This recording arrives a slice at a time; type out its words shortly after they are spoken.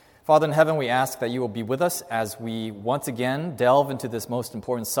Father in heaven, we ask that you will be with us as we once again delve into this most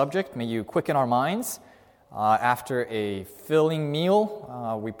important subject. May you quicken our minds. After a filling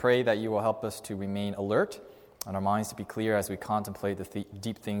meal, we pray that you will help us to remain alert and our minds to be clear as we contemplate the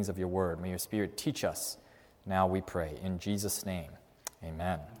deep things of your word. May your Spirit teach us. Now we pray. In Jesus' name,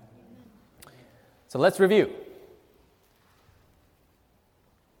 amen. So let's review.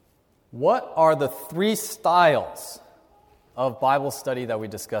 What are the three styles of Bible study that we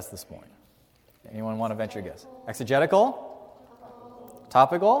discussed this morning? Anyone want to venture a guess? Exegetical,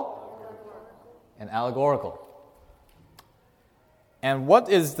 topical, and allegorical. And what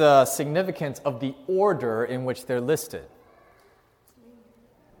is the significance of the order in which they're listed?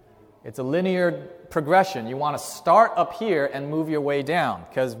 It's a linear progression. You want to start up here and move your way down,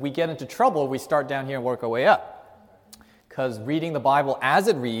 because we get into trouble if we start down here and work our way up. Because reading the Bible as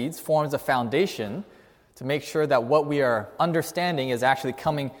it reads forms a foundation to make sure that what we are understanding is actually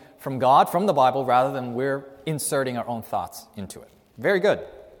coming from God, from the Bible, rather than we're inserting our own thoughts into it. Very good.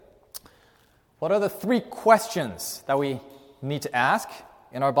 What are the three questions that we need to ask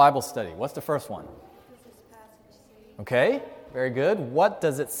in our Bible study? What's the first one? Okay, very good. What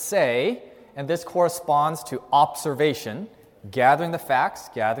does it say? And this corresponds to observation, gathering the facts,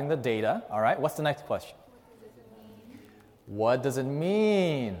 gathering the data. All right, what's the next question? What does it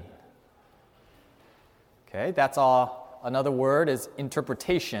mean? Okay, that's all. Another word is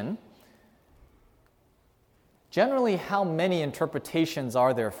interpretation. Generally, how many interpretations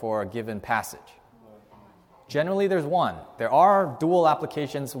are there for a given passage? Generally, there's one. There are dual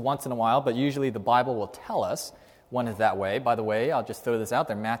applications once in a while, but usually the Bible will tell us one is that way. By the way, I'll just throw this out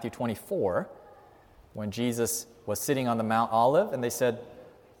there. Matthew 24, when Jesus was sitting on the Mount Olive, and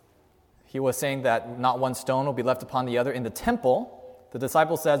he was saying that not one stone will be left upon the other in the temple. The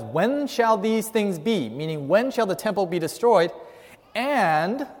disciple says, when shall these things be? Meaning, when shall the temple be destroyed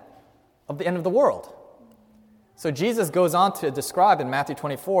and of the end of the world? So Jesus goes on to describe in Matthew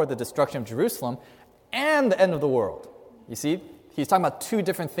 24 the destruction of Jerusalem and the end of the world. You see, he's talking about two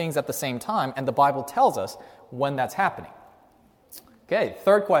different things at the same time, and the Bible tells us when that's happening. Okay,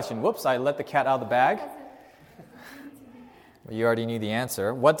 third question. Whoops, I let the cat out of the bag. You already knew the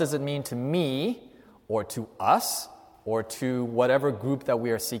answer. What does it mean to me or to us or to whatever group that we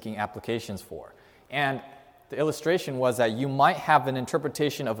are seeking applications for? And the illustration was that you might have an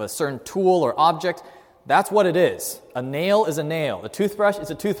interpretation of a certain tool or object. That's what it is. A nail is a nail. A toothbrush is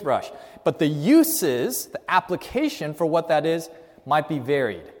a toothbrush. But the uses, the application for what that is, might be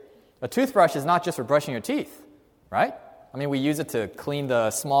varied. A toothbrush is not just for brushing your teeth, right? I mean, we use it to clean the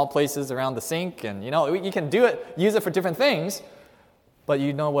small places around the sink, and you can use it for different things, but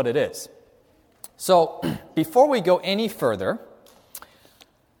you know what it is. So, before we go any further,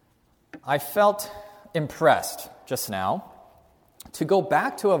 I felt impressed just now to go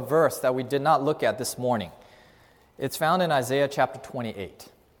back to a verse that we did not look at this morning. It's found in Isaiah chapter 28.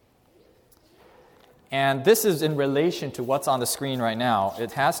 And this is in relation to what's on the screen right now.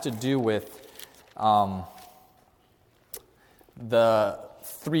 It has to do with the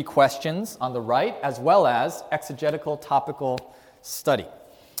three questions on the right, as well as exegetical topical study.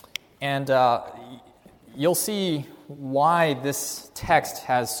 And you'll see why this text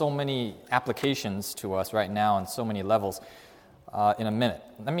has so many applications to us right now on so many levels in a minute.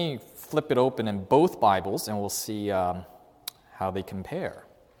 Let me flip it open in both Bibles, and we'll see how they compare.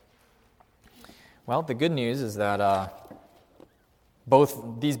 Well, the good news is that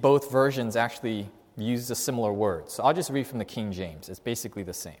both versions actually use a similar word. So I'll just read from the King James. It's basically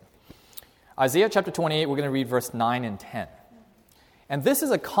the same. Isaiah chapter 28, we're going to read verse 9 and 10. And this is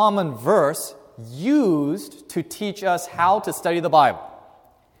a common verse used to teach us how to study the Bible.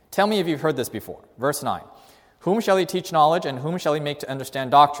 Tell me if you've heard this before. Verse 9. Whom shall he teach knowledge, and whom shall he make to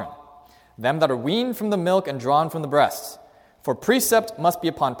understand doctrine? Them that are weaned from the milk and drawn from the breasts. For precept must be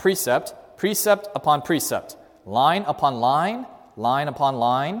upon precept, precept upon precept, line upon line, line upon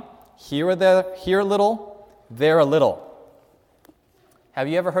line, here a little, there a little. Have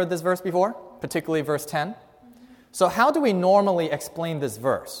you ever heard this verse before? Particularly verse 10? So how do we normally explain this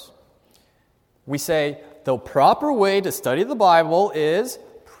verse? We say, the proper way to study the Bible is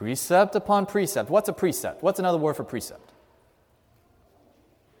precept upon precept. What's a precept? What's another word for precept?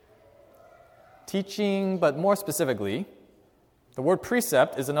 Teaching, but more specifically, the word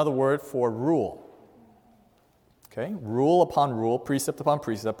precept is another word for rule. Okay, rule upon rule, precept upon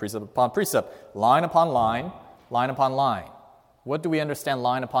precept, precept upon precept, line upon line, line upon line. What do we understand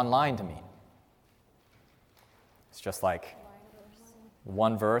line upon line to mean? It's just like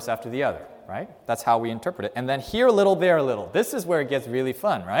one verse after the other, right? That's how we interpret it. And then here a little, there a little. This is where it gets really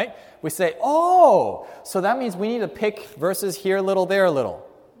fun, right? We say, oh, so that means we need to pick verses here a little, there a little.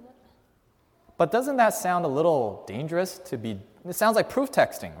 But doesn't that sound a little dangerous to be? It sounds like proof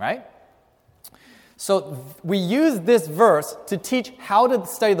texting, right? So we use this verse to teach how to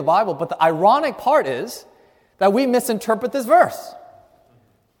study the Bible, but the ironic part is that we misinterpret this verse.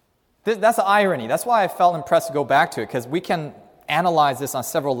 That's the irony. That's why I felt impressed to go back to it, because we can analyze this on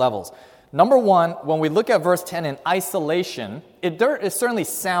several levels. Number one, when we look at verse 10 in isolation, it certainly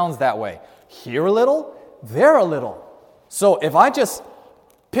sounds that way. Here a little, there a little. So if I just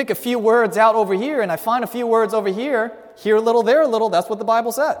pick a few words out over here and I find a few words over here, here a little, there a little, that's what the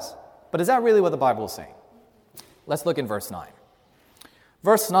Bible says. But is that really what the Bible is saying? Let's look in verse 9.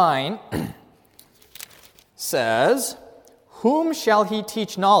 Verse 9 says, "Whom shall he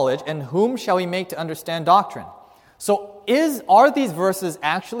teach knowledge, and whom shall he make to understand doctrine?" So are these verses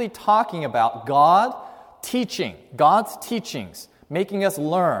actually talking about God teaching, God's teachings, making us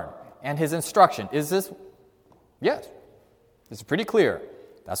learn, and his instruction? Is this? Yes. This is pretty clear.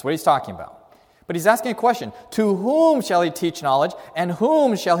 That's what he's talking about. But he's asking a question. To whom shall he teach knowledge, and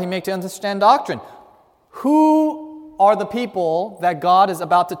whom shall he make to understand doctrine? Who are the people that God is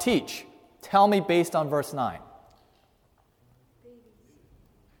about to teach? Tell me based on verse 9.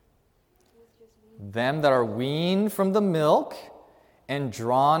 Them that are weaned from the milk and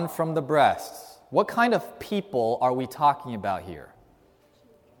drawn from the breasts. What kind of people are we talking about here?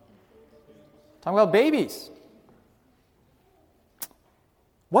 Talking about babies.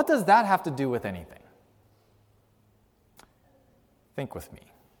 What does that have to do with anything? Think with me.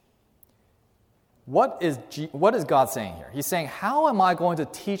 What is God saying here? He's saying, how am I going to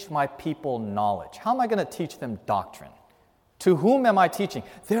teach my people knowledge? How am I going to teach them doctrine? To whom am I teaching?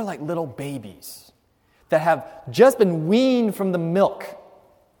 They're like little babies that have just been weaned from the milk.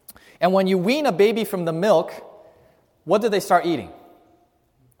 And when you wean a baby from the milk, what do they start eating?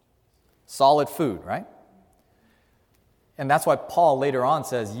 Solid food, right? And that's why Paul later on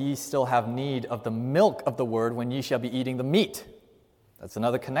says, ye still have need of the milk of the word when ye shall be eating the meat. That's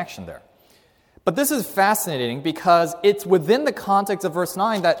another connection there. But this is fascinating because it's within the context of verse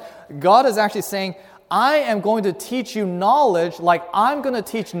 9 that God is actually saying, I am going to teach you knowledge like I'm going to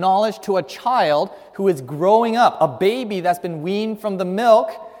teach knowledge to a child who is growing up, a baby that's been weaned from the milk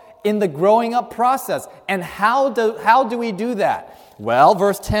in the growing up process. And how do we do that? Well,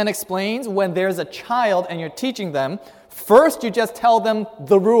 verse 10 explains when there's a child and you're teaching them, first, you just tell them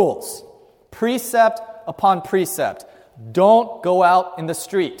the rules, precept upon precept. Don't go out in the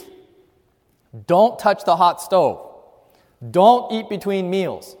street. Don't touch the hot stove. Don't eat between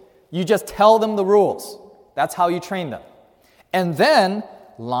meals. You just tell them the rules. That's how you train them. And then,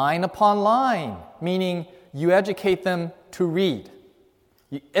 line upon line, meaning you educate them to read.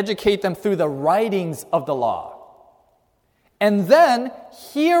 You educate them through the writings of the law. And then,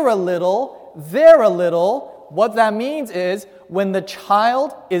 here a little, there a little. What that means is when the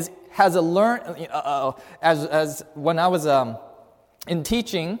child has a learn, as when I was in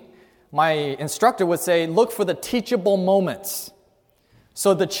teaching, my instructor would say, look for the teachable moments.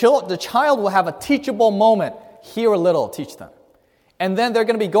 So the child will have a teachable moment. Here a little, teach them. And then they're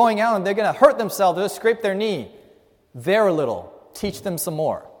going to be going out and they're going to hurt themselves, they'll scrape their knee. There a little, teach them some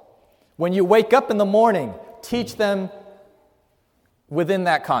more. When you wake up in the morning, teach them within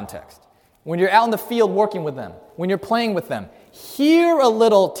that context. When you're out in the field working with them, when you're playing with them, here a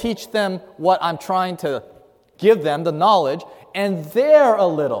little, teach them what I'm trying to give them, the knowledge, and there a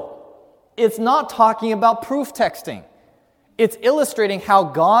little. It's not talking about proof texting. It's illustrating how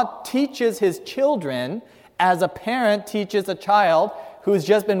God teaches his children as a parent teaches a child who's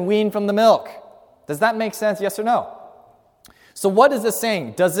just been weaned from the milk. Does that make sense, yes or no? So what is this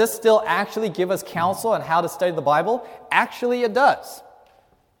saying? Does this still actually give us counsel on how to study the Bible? Actually, it does.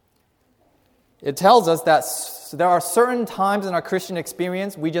 It tells us that there are certain times in our Christian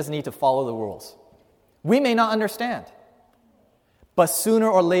experience we just need to follow the rules. We may not understand, but sooner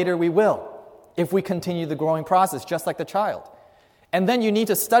or later we will if we continue the growing process, just like the child. And then you need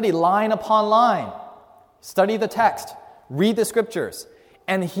to study line upon line. Study the text. Read the scriptures.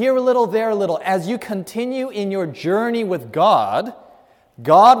 And here a little, there a little. As you continue in your journey with God,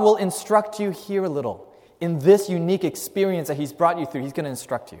 God will instruct you here a little. In this unique experience that he's brought you through, he's going to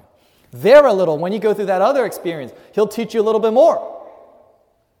instruct you. There a little, when you go through that other experience, he'll teach you a little bit more.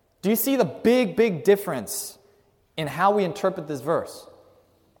 Do you see the big difference in how we interpret this verse?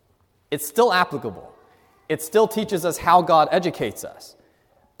 It's still applicable. It still teaches us how God educates us.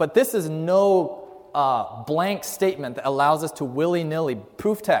 But this is no blank statement that allows us to willy-nilly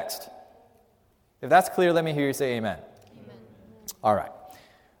proof text. If that's clear, let me hear you say amen. Amen. All right.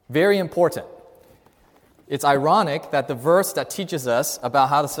 Very important. It's ironic that the verse that teaches us about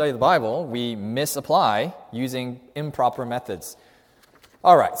how to study the Bible, we misapply using improper methods.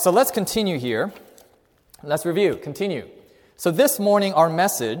 All right, so let's continue here. Let's review. Continue. So this morning, our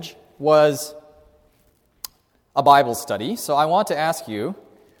message was a Bible study. So I want to ask you,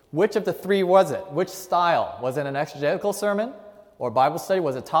 which of the three was it? Which style? Was it an exegetical sermon or Bible study?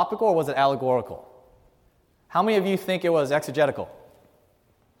 Was it topical or was it allegorical? How many of you think it was exegetical?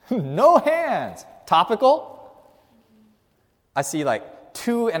 No hands. Topical? I see like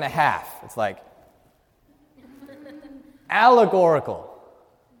 2.5. It's like allegorical.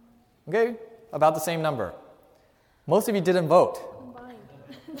 Okay, about the same number. Most of you didn't vote.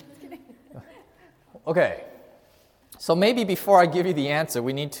 Okay, so maybe before I give you the answer,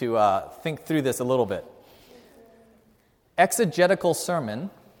 we need to think through this a little bit. Exegetical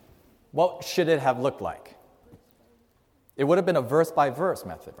sermon, what should it have looked like? It would have been a verse-by-verse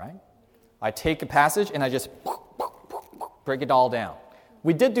method, right? I take a passage and I just break it all down.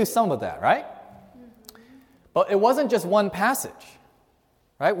 We did do some of that, right? But it wasn't just one passage,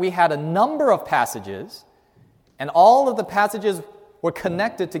 right? We had a number of passages, and all of the passages were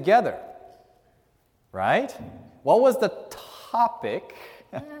connected together, right? What was the topic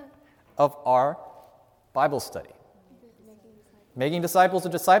of our Bible study? Making disciples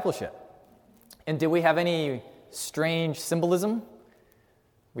of discipleship. And did we have any strange symbolism?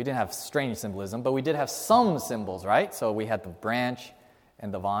 We didn't have strange symbolism, but we did have some symbols, right? So we had the branch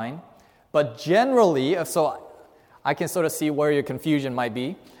and the vine. But generally, so I can sort of see where your confusion might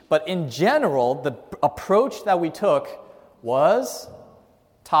be. But in general, the approach that we took was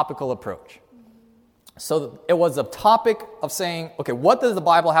topical approach. So it was a topic of saying, okay, what does the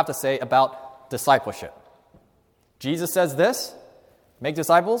Bible have to say about discipleship? Jesus says this, make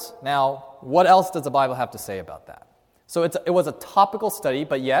disciples. Now, what else does the Bible have to say about that? So it was a topical study,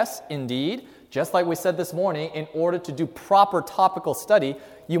 but yes, indeed, just like we said this morning, in order to do proper topical study,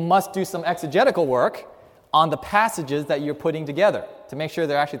 you must do some exegetical work on the passages that you're putting together to make sure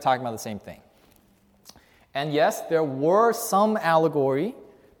they're actually talking about the same thing. And yes, there were some allegory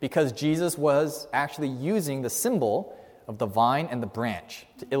because Jesus was actually using the symbol of the vine and the branch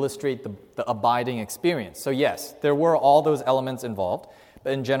to illustrate the abiding experience. So yes, there were all those elements involved,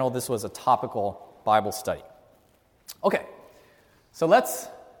 but in general, this was a topical Bible study. Okay, so let's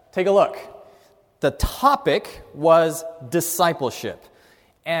take a look. The topic was discipleship.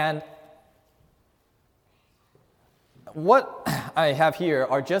 And what I have here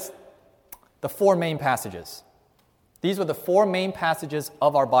are just the 4 main passages. These were the 4 main passages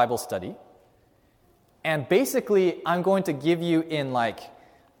of our Bible study. And basically, I'm going to give you in like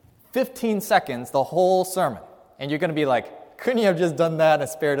 15 seconds the whole sermon. And you're going to be like, couldn't you have just done that and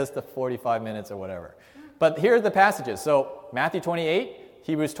spared us the 45 minutes or whatever? But here are the passages. So Matthew 28,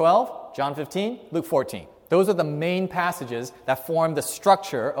 Hebrews 12, John 15, Luke 14. Those are the main passages that form the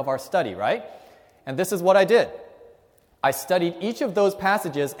structure of our study, right? And this is what I did. I studied each of those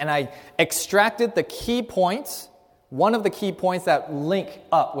passages and I extracted the key points, one of the key points that link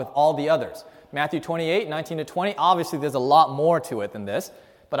up with all the others. Matthew 28, 19 to 20, obviously there's a lot more to it than this,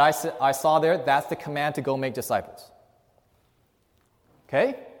 but I saw there, that's the command to go make disciples.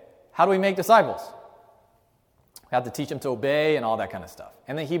 Okay? How do we make disciples? We have to teach them to obey and all that kind of stuff.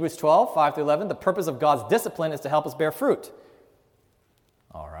 And then Hebrews 12, 5 to 11, the purpose of God's discipline is to help us bear fruit.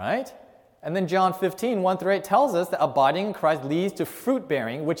 All right. And then John 15, 1 through 8 tells us that abiding in Christ leads to fruit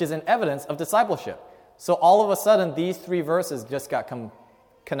bearing, which is an evidence of discipleship. So all of a sudden, these 3 verses just got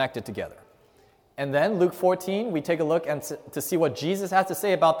connected together. And then Luke 14, we take a look and to see what Jesus has to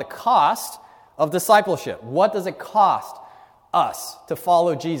say about the cost of discipleship. What does it cost us to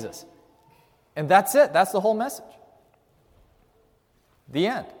follow Jesus? And that's it. That's the whole message. The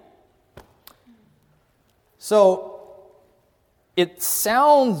end. So it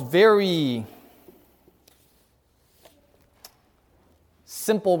sounds very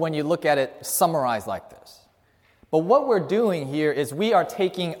simple when you look at it summarized like this. But what we're doing here is we are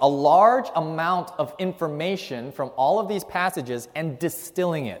taking a large amount of information from all of these passages and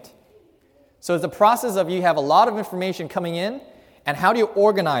distilling it. So it's a process of you have a lot of information coming in, and how do you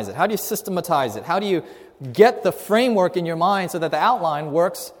organize it? How do you systematize it? How do you get the framework in your mind so that the outline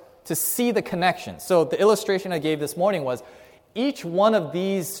works to see the connection? So the illustration I gave this morning was each one of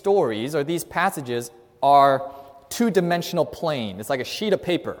these stories or these passages are 2-dimensional plane. It's like a sheet of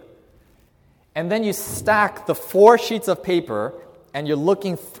paper. And then you stack the 4 sheets of paper and you're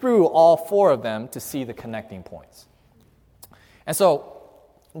looking through all 4 of them to see the connecting points. And so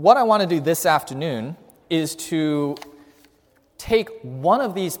what I want to do this afternoon is to take one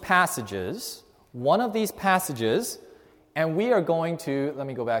of these passages, and we are going to, let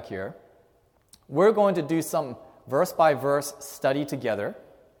me go back here. We're going to do some verse-by-verse study together,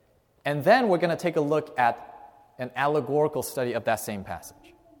 and then we're going to take a look at an allegorical study of that same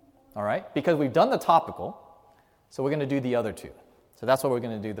passage. All right? Because we've done the topical, so we're going to do the other two. So that's what we're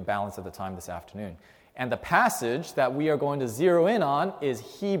going to do the balance of the time this afternoon. And the passage that we are going to zero in on is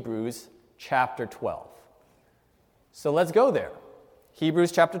Hebrews chapter 12. So let's go there.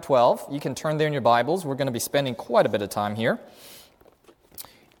 Hebrews chapter 12. You can turn there in your Bibles. We're going to be spending quite a bit of time here.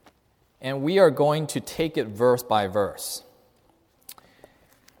 And we are going to take it verse by verse.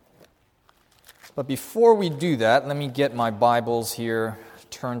 But before we do that, let me get my Bibles here,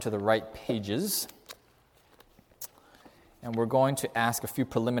 turn to the right pages. And we're going to ask a few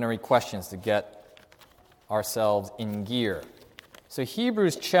preliminary questions to get ourselves in gear. So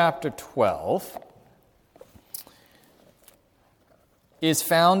Hebrews chapter 12 is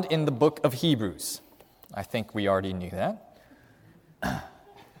found in the book of Hebrews. I think we already knew that.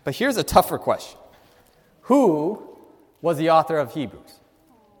 But here's a tougher question. Who was the author of Hebrews?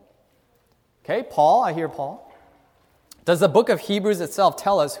 Okay, Paul, I hear Paul. Does the book of Hebrews itself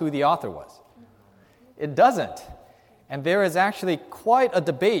tell us who the author was? It doesn't. And there is actually quite a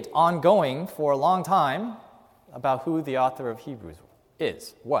debate ongoing for a long time about who the author of Hebrews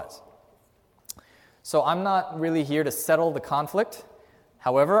was. So I'm not really here to settle the conflict.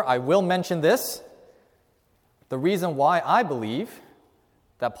 However, I will mention this. The reason why I believe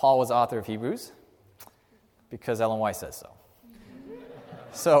that Paul was the author of Hebrews, because Ellen White says so.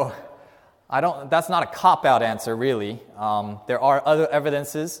 So that's not a cop-out answer, really. There are other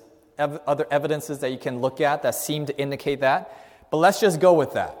evidences that you can look at that seem to indicate that. But let's just go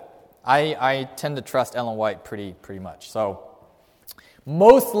with that. I tend to trust Ellen White pretty much. So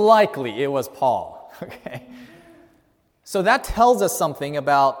most likely it was Paul. Okay. So that tells us something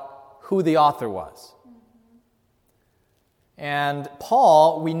about who the author was. And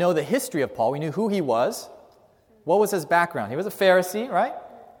Paul, we know the history of Paul. We knew who he was. What was his background? He was a Pharisee, right?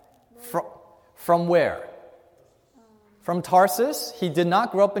 From where? From Tarsus. He did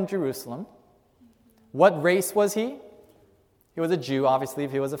not grow up in Jerusalem. What race was he? He was a Jew, obviously,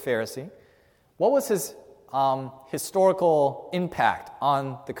 if he was a Pharisee. What was his historical impact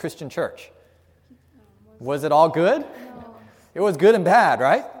on the Christian church? Was it all good? It was good and bad,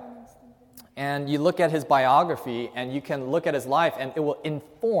 right? And you look at his biography, and you can look at his life, and it will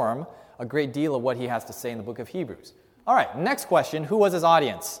inform a great deal of what he has to say in the book of Hebrews. All right, next question. Who was his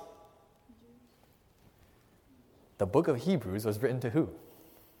audience? The book of Hebrews was written to who?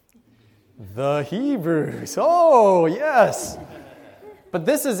 The Hebrews. Oh, yes. But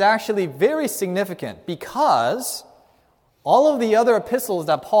this is actually very significant because all of the other epistles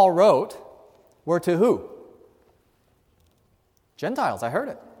that Paul wrote were to who? Gentiles, I heard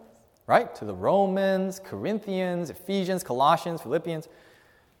it. Right? To the Romans, Corinthians, Ephesians, Colossians, Philippians.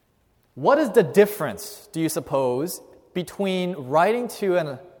 What is the difference, do you suppose, between writing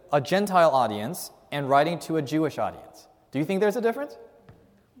to a Gentile audience and writing to a Jewish audience? Do you think there's a difference?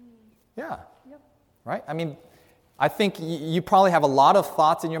 Yeah. Yep. Right? I mean, I think you probably have a lot of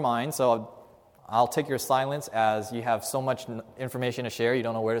thoughts in your mind, so I'll take your silence as you have so much information to share, you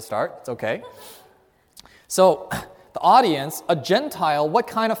don't know where to start. It's okay. So, the audience, a Gentile, what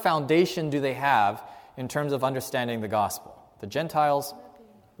kind of foundation do they have in terms of understanding the gospel? The Gentiles,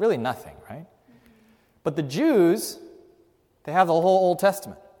 really nothing, right? But the Jews, they have the whole Old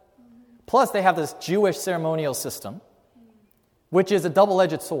Testament. Plus, they have this Jewish ceremonial system, which is a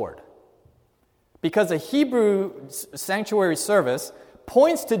double-edged sword. Because a Hebrew sanctuary service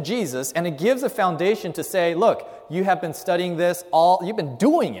points to Jesus, and it gives a foundation to say, look, you have been studying this, you've been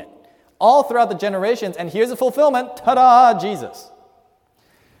doing it all throughout the generations, and here's the fulfillment, ta-da, Jesus.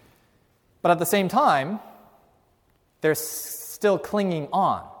 But at the same time, they're still clinging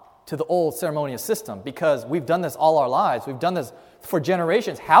on to the old ceremonial system because we've done this all our lives. We've done this for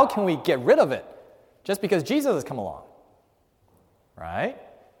generations. How can we get rid of it just because Jesus has come along? Right?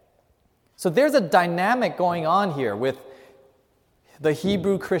 So there's a dynamic going on here with the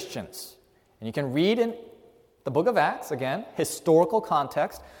Hebrew Christians. And you can read in the book of Acts, again, historical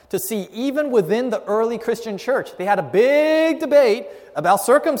context, to see even within the early Christian church, they had a big debate about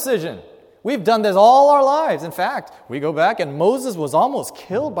circumcision. We've done this all our lives. In fact, we go back and Moses was almost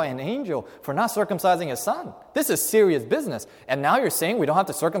killed by an angel for not circumcising his son. This is serious business. And now you're saying we don't have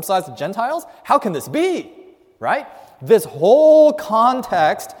to circumcise the Gentiles? How can this be? Right? This whole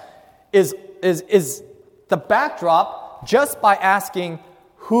context is the backdrop just by asking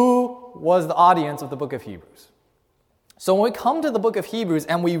who was the audience of the book of Hebrews. So when we come to the book of Hebrews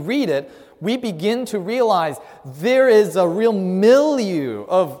and we read it, we begin to realize there is a real milieu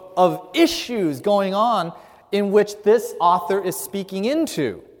of issues going on in which this author is speaking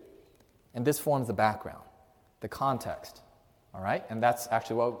into. And this forms the background, the context. All right? And that's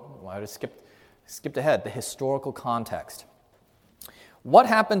actually what I just skipped ahead, the historical context. What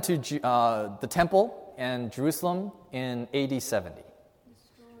happened to the temple and Jerusalem in AD 70?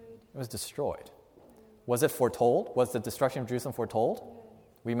 It was destroyed. Was it foretold? Was the destruction of Jerusalem foretold?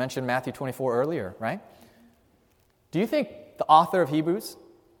 We mentioned Matthew 24 earlier, right? Do you think the author of Hebrews,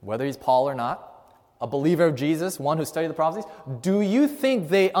 whether he's Paul or not, a believer of Jesus, one who studied the prophecies, do you think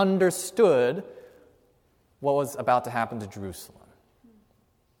they understood what was about to happen to Jerusalem?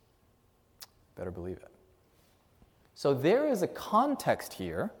 Better believe it. So there is a context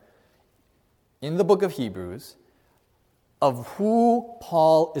here in the book of Hebrews of who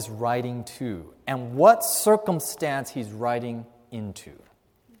Paul is writing to and what circumstance he's writing into.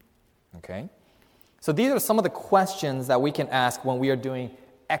 Okay? So these are some of the questions that we can ask when we are doing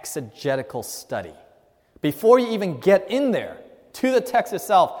exegetical study. Before you even get in there to the text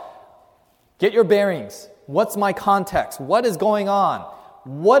itself, get your bearings. What's my context? What is going on?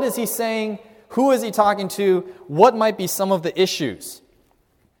 What is he saying? Who is he talking to? What might be some of the issues?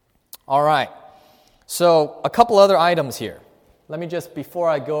 All right. So a couple other items here. Let me just, before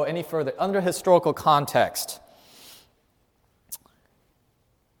I go any further, under historical context,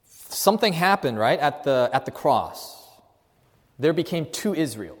 something happened, right, at the cross. There became two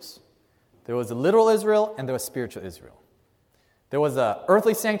Israels. There was a literal Israel and there was spiritual Israel. There was an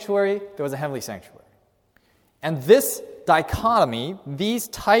earthly sanctuary, there was a heavenly sanctuary. And this dichotomy, these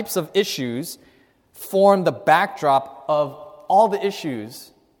types of issues, form the backdrop of all the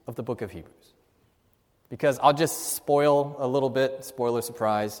issues of the book of Hebrews. Because I'll just spoil a little bit, spoiler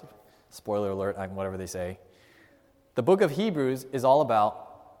surprise, spoiler alert, whatever they say. The book of Hebrews is all about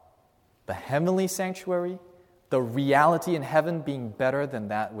the heavenly sanctuary, the reality in heaven being better than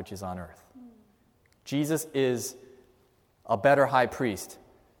that which is on earth. Jesus is a better high priest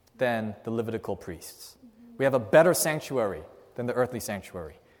than the Levitical priests. We have a better sanctuary than the earthly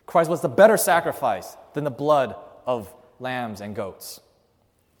sanctuary. Christ was the better sacrifice than the blood of lambs and goats.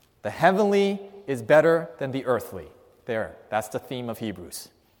 The heavenly is better than the earthly. There, that's the theme of Hebrews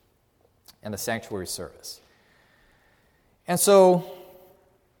and the sanctuary service. And so,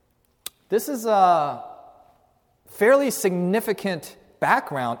 this is a fairly significant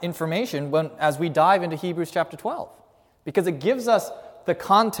background information as we dive into Hebrews chapter 12, because it gives us the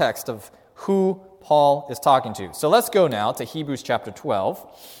context of who Paul is talking to. So let's go now to Hebrews chapter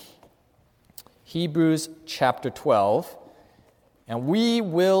 12. Hebrews chapter 12, and we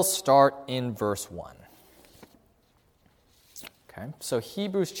will start in verse 1. Okay, so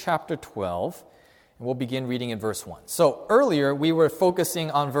Hebrews chapter 12, and we'll begin reading in verse 1. So earlier we were focusing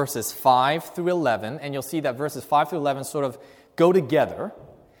on verses 5 through 11, and you'll see that verses 5 through 11 sort of go together,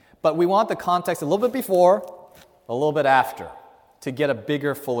 but we want the context a little bit before, a little bit after, to get a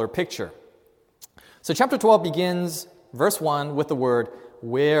bigger, fuller picture. So chapter 12 begins, verse 1, with the word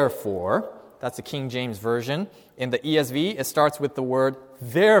wherefore. That's the King James Version. In the ESV, it starts with the word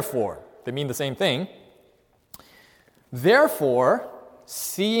therefore. They mean the same thing. Therefore,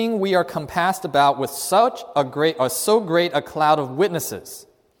 seeing we are compassed about with so great a cloud of witnesses.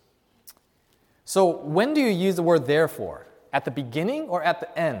 So when do you use the word therefore? At the beginning or at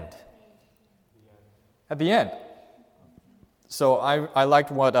the end? At the end. So I liked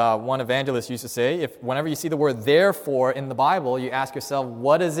what one evangelist used to say. Whenever you see the word therefore in the Bible, you ask yourself,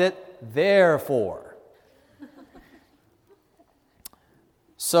 what is it there for?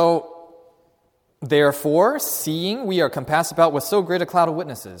 So, therefore, seeing we are compassed about with so great a cloud of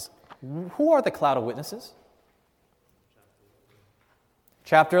witnesses. Who are the cloud of witnesses?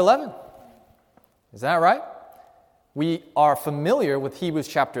 Chapter 11. Is that right? We are familiar with Hebrews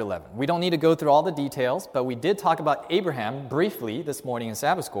chapter 11. We don't need to go through all the details, but we did talk about Abraham briefly this morning in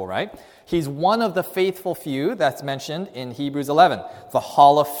Sabbath school, right? He's one of the faithful few that's mentioned in Hebrews 11, the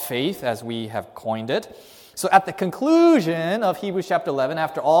hall of faith, as we have coined it. So at the conclusion of Hebrews chapter 11,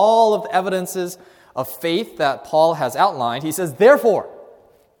 after all of the evidences of faith that Paul has outlined, he says, therefore,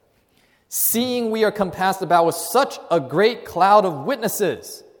 seeing we are compassed about with such a great cloud of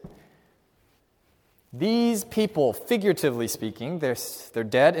witnesses. These people, figuratively speaking, they're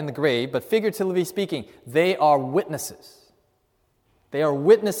dead in the grave, but figuratively speaking, they are witnesses. They are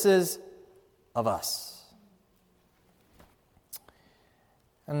witnesses of us.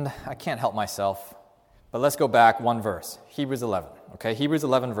 And I can't help myself, but let's go back one verse, Hebrews 11. Okay, Hebrews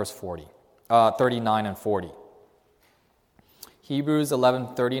 11, verse 39 and 40. Hebrews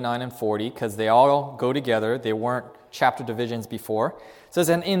 11, 39 and 40, because they all go together. They weren't chapter divisions before. It says,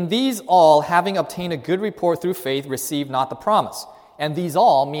 and in these all, having obtained a good report through faith, received not the promise. And these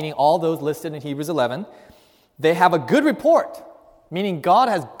all, meaning all those listed in Hebrews 11, they have a good report, meaning God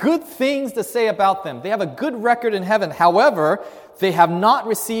has good things to say about them. They have a good record in heaven. However, they have not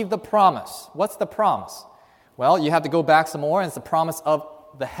received the promise. What's the promise? Well, you have to go back some more, and it's the promise of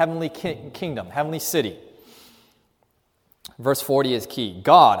the heavenly kingdom, heavenly city. Verse 40 is key.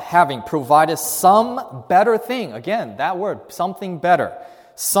 God, having provided some better thing, again, that word, something better,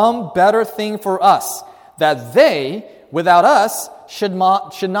 some better thing for us, that they, without us, should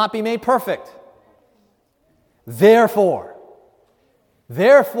not be made perfect. Therefore,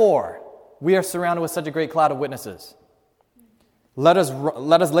 we are surrounded with such a great cloud of witnesses. Let us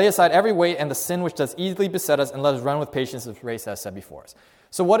lay aside every weight and the sin which does easily beset us, and let us run with patience the race that is set before us.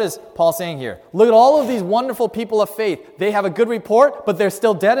 So what is Paul saying here? Look at all of these wonderful people of faith. They have a good report, but they're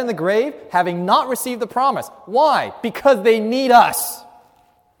still dead in the grave, having not received the promise. Why? Because they need us.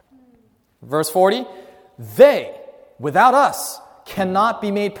 Verse 40, they, without us, cannot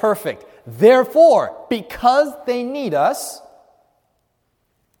be made perfect. Therefore, because they need us,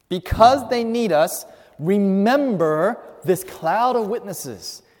 remember this cloud of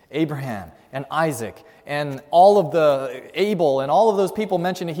witnesses, Abraham and Isaac and all of the Abel and all of those people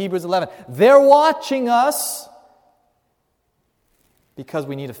mentioned in Hebrews 11. They're watching us because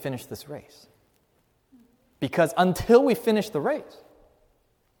we need to finish this race. Because until we finish the race,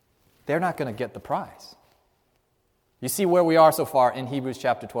 they're not going to get the prize. You see where we are so far in Hebrews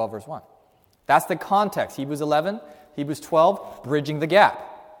chapter 12, verse 1. That's the context. Hebrews 11, Hebrews 12, bridging the gap.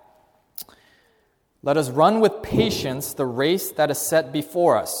 Let us run with patience the race that is set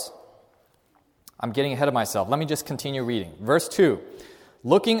before us. I'm getting ahead of myself. Let me just continue reading. Verse 2.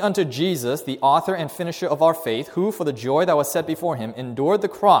 Looking unto Jesus, the author and finisher of our faith, who for the joy that was set before him endured the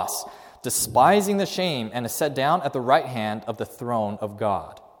cross, despising the shame, and is set down at the right hand of the throne of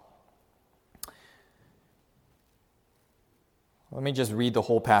God. Let me just read the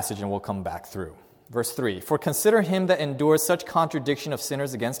whole passage and we'll come back through. Verse 3. For consider him that endures such contradiction of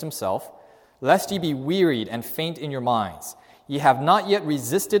sinners against himself, lest ye be wearied and faint in your minds. Ye have not yet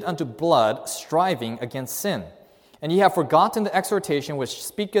resisted unto blood, striving against sin. And ye have forgotten the exhortation which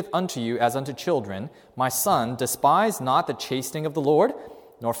speaketh unto you as unto children. My son, despise not the chastening of the Lord,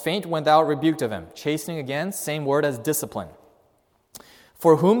 nor faint when thou art rebuked of him. Chastening again, same word as discipline.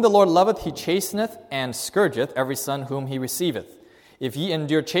 For whom the Lord loveth, he chasteneth and scourgeth every son whom he receiveth. If ye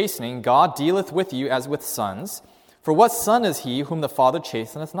endure chastening, God dealeth with you as with sons. For what son is he whom the Father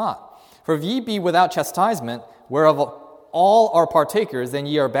chasteneth not? For if ye be without chastisement, whereof all are partakers, then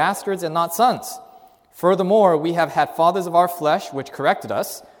ye are bastards and not sons. Furthermore, we have had fathers of our flesh which corrected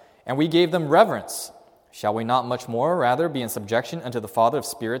us, and we gave them reverence. Shall we not much more rather be in subjection unto the Father of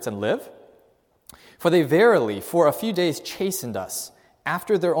spirits and live? For they verily for a few days chastened us,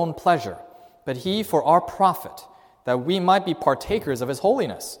 after their own pleasure, but he for our profit, that we might be partakers of his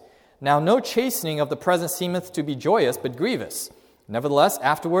holiness. Now no chastening of the present seemeth to be joyous, but grievous. Nevertheless,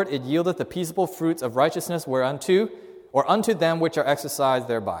 afterward it yieldeth the peaceable fruits of righteousness whereunto, or unto them which are exercised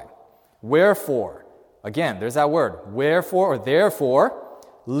thereby. Wherefore, again, there's that word, wherefore or therefore,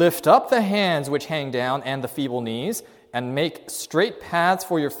 lift up the hands which hang down and the feeble knees, and make straight paths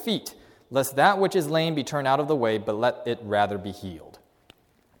for your feet, lest that which is lame be turned out of the way, but let it rather be healed.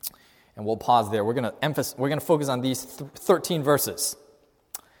 And we'll pause there. We're going to focus on these 13 verses.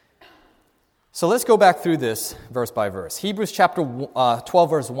 So let's go back through this verse by verse. Hebrews chapter 12,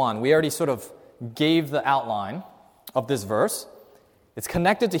 verse 1. We already sort of gave the outline of this verse. It's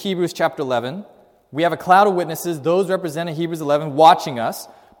connected to Hebrews chapter 11. We have a cloud of witnesses, those representing Hebrews 11, watching us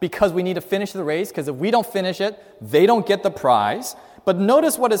because we need to finish the race, because if we don't finish it, they don't get the prize. But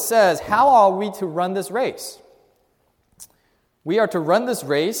notice what it says. How are we to run this race? We are to run this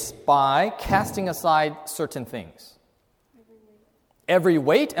race by casting aside certain things. Every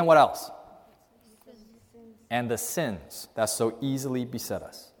weight and what else? And the sins that so easily beset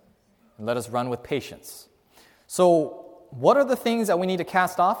us. And let us run with patience. So, what are the things that we need to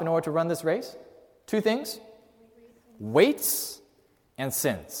cast off in order to run this race? Two things. Weights and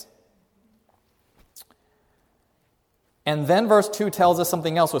sins. And then verse 2 tells us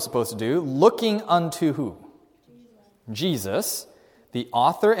something else we're supposed to do. Looking unto who? Jesus, the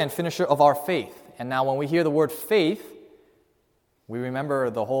author and finisher of our faith. And now when we hear the word faith, we remember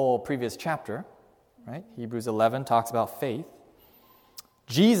the whole previous chapter, right? Hebrews 11 talks about faith.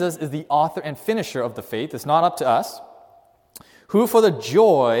 Jesus is the author and finisher of the faith. It's not up to us. Who for the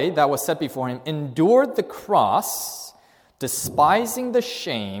joy that was set before him endured the cross, despising the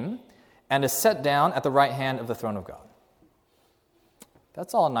shame, and is set down at the right hand of the throne of God.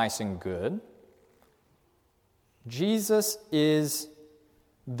 That's all nice and good. Jesus is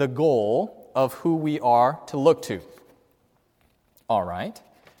the goal of who we are to look to. All right.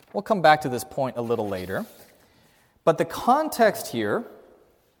 We'll come back to this point a little later. But the context here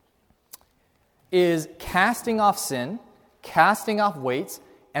is casting off sin, casting off weights,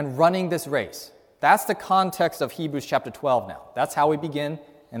 and running this race. That's the context of Hebrews chapter 12 now. That's how we begin.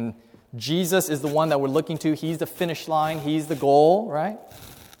 And Jesus is the one that we're looking to. He's the finish line. He's the goal, right?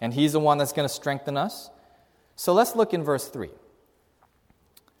 And He's the one that's going to strengthen us. So let's look in verse 3.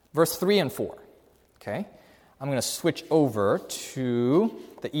 Verse 3 and 4. Okay? I'm going to switch over to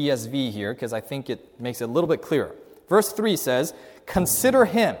the ESV here because I think it makes it a little bit clearer. Verse 3 says, consider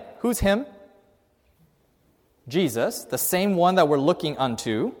Him. Who's Him? Jesus, the same one that we're looking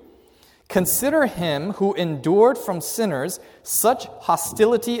unto. Consider Him who endured from sinners such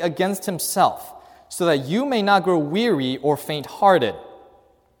hostility against Himself, so that you may not grow weary or faint-hearted.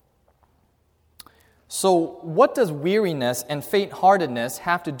 So what does weariness and faint-heartedness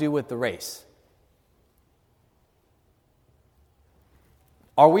have to do with the race?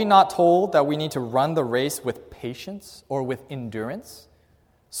 Are we not told that we need to run the race with patience or with endurance?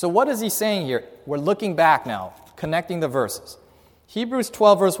 So what is he saying here? We're looking back now, connecting the verses. Hebrews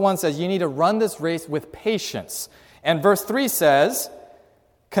 12 verse 1 says you need to run this race with patience. And verse 3 says,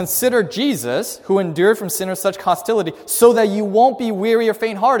 consider Jesus, who endured from sinners such hostility, so that you won't be weary or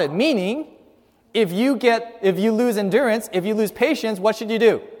faint-hearted. Meaning, if you lose endurance, if you lose patience, what should you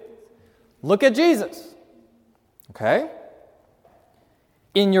do? Look at Jesus. Okay?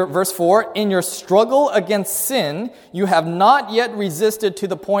 In your verse 4, in your struggle against sin, you have not yet resisted to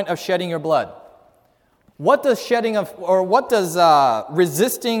the point of shedding your blood. What does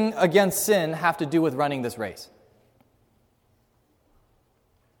resisting against sin have to do with running this race?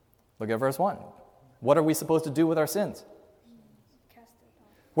 Look at verse 1. What are we supposed to do with our sins?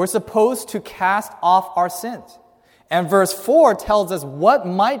 We're supposed to cast off our sins. And verse 4 tells us what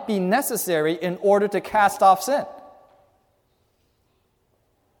might be necessary in order to cast off sin.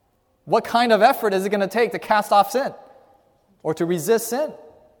 What kind of effort is it going to take to cast off sin? Or to resist sin?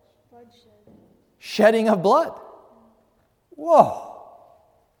 Shedding of blood. Whoa.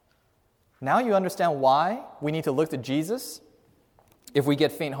 Now you understand why we need to look to Jesus if we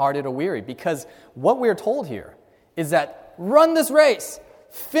get faint-hearted or weary. Because what we're told here is that run this race,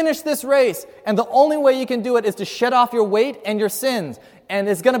 finish this race, and the only way you can do it is to shed off your weight and your sins. And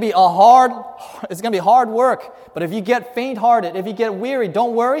it's going to be hard work. But if you get faint-hearted, if you get weary,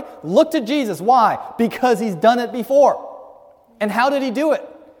 don't worry. Look to Jesus. Why? Because He's done it before. And how did He do it?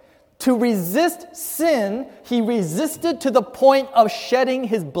 To resist sin, He resisted to the point of shedding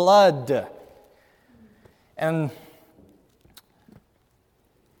His blood. And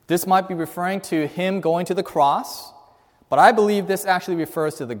this might be referring to Him going to the cross, but I believe this actually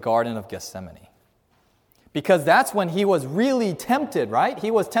refers to the Garden of Gethsemane. Because that's when He was really tempted, right? He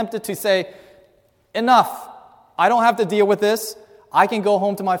was tempted to say, enough, I don't have to deal with this. I can go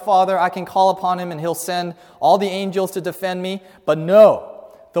home to my Father, I can call upon Him, and He'll send all the angels to defend me. But no,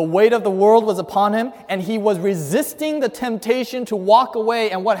 the weight of the world was upon Him, and He was resisting the temptation to walk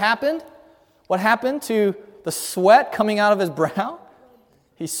away. And what happened? What happened to the sweat coming out of His brow?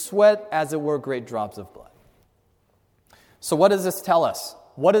 He sweat as it were great drops of blood. So what does this tell us?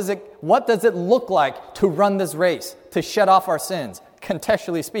 What does it look like to run this race, to shed off our sins,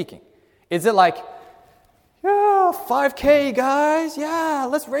 contextually speaking? Is it like, yeah, 5K, guys, yeah,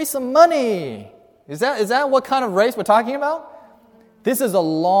 let's raise some money? Is that what kind of race we're talking about? This is a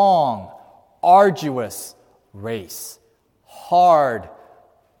long, arduous race. Hard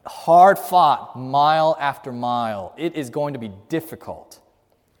fought, mile after mile. It is going to be difficult.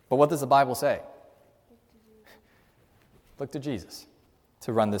 But what does the Bible say? Look to Jesus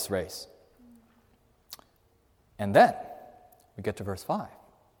to run this race. And then we get to verse 5.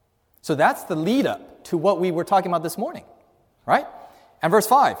 So that's the lead up to what we were talking about this morning, right? And verse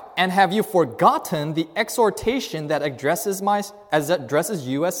 5, and have you forgotten the exhortation that addresses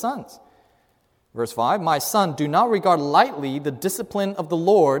you as sons? Verse 5, my son, do not regard lightly the discipline of the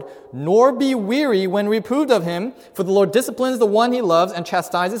Lord, nor be weary when reproved of Him, for the Lord disciplines the one He loves and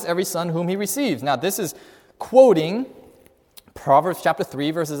chastises every son whom He receives. Now this is quoting Proverbs chapter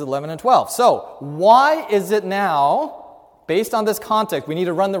 3, verses 11 and 12. So, why is it now, based on this context, we need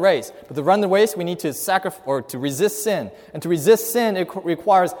to run the race? But to run the race, we need to to resist sin. And to resist sin, it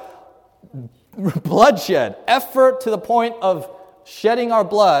requires bloodshed, effort to the point of shedding our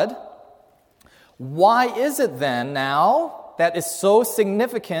blood. Why is it then now that is so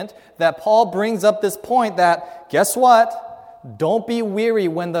significant that Paul brings up this point that, guess what? Don't be weary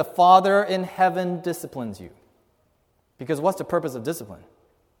when the Father in heaven disciplines you. Because what's the purpose of discipline?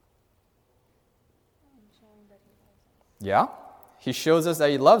 Yeah, He shows us that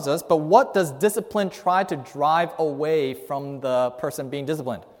He loves us, but what does discipline try to drive away from the person being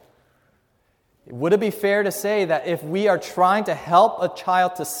disciplined? Would it be fair to say that if we are trying to help a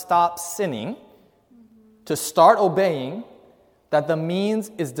child to stop sinning, to start obeying, that the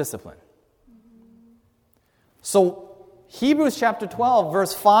means is discipline. So Hebrews chapter 12,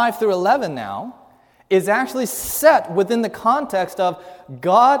 verse 5 through 11 now, is actually set within the context of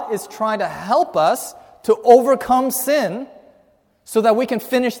God is trying to help us to overcome sin so that we can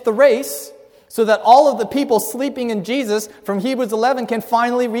finish the race, so that all of the people sleeping in Jesus from Hebrews 11 can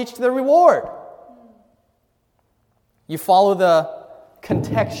finally reach their reward. You follow the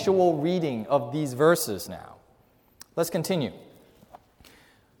contextual reading of these verses now. Let's continue.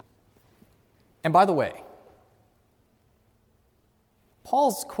 And by the way,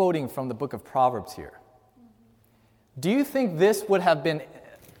 Paul's quoting from the book of Proverbs here. Do you think this would have been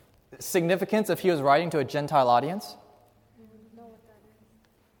significant if he was writing to a Gentile audience? Know what that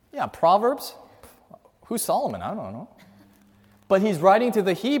is. Yeah, Proverbs. Who's Solomon? I don't know. But he's writing to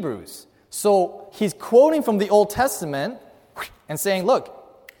the Hebrews. So he's quoting from the Old Testament and saying,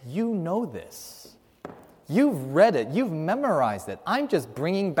 look, you know this. You've read it. You've memorized it. I'm just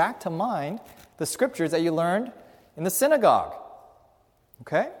bringing back to mind the scriptures that you learned in the synagogue.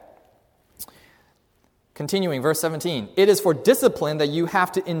 Okay? Continuing, verse 17. It is for discipline that you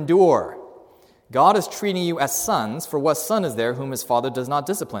have to endure. God is treating you as sons, for what son is there whom his father does not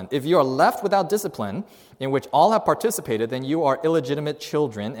discipline? If you are left without discipline, in which all have participated, then you are illegitimate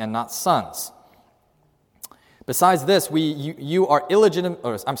children and not sons. Besides this, we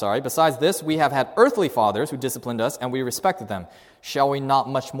have had earthly fathers who disciplined us, and we respected them. Shall we not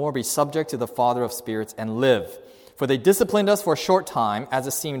much more be subject to the Father of spirits and live? For they disciplined us for a short time, as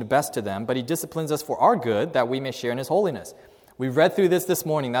it seemed best to them, but he disciplines us for our good, that we may share in his holiness. We read through this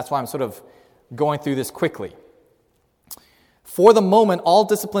morning. That's why I'm sort of going through this quickly. For the moment, all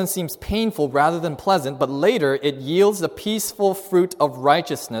discipline seems painful rather than pleasant, but later it yields the peaceful fruit of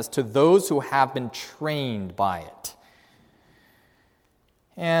righteousness to those who have been trained by it.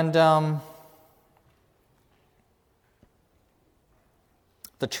 And the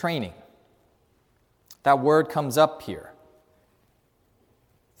training. That word comes up here.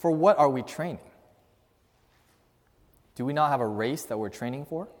 For what are we training? Do we not have a race that we're training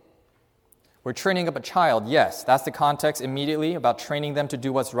for? We're training up a child, yes. That's the context immediately about training them to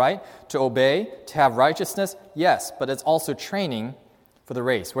do what's right, to obey, to have righteousness, yes. But it's also training for the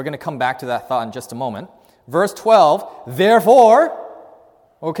race. We're going to come back to that thought in just a moment. Verse 12, therefore,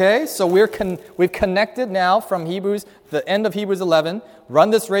 okay, so we've connected now from Hebrews, the end of Hebrews 11,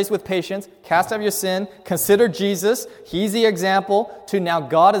 run this race with patience, cast out your sin, consider Jesus, he's the example, to now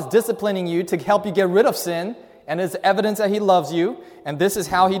God is disciplining you to help you get rid of sin, and it's evidence that he loves you, and this is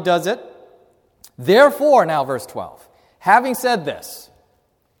how he does it. Therefore, now verse 12, having said this,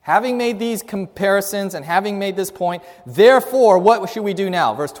 having made these comparisons and having made this point, therefore, what should we do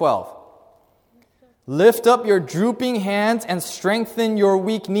now? Verse 12. Lift up your drooping hands and strengthen your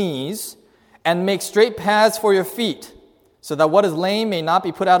weak knees and make straight paths for your feet, so that what is lame may not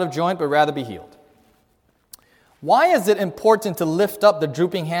be put out of joint, but rather be healed. Why is it important to lift up the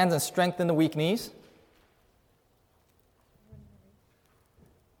drooping hands and strengthen the weak knees?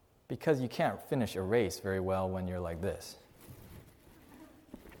 Because you can't finish a race very well when you're like this.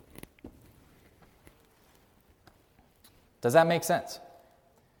 Does that make sense?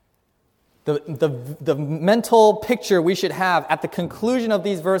 The mental picture we should have at the conclusion of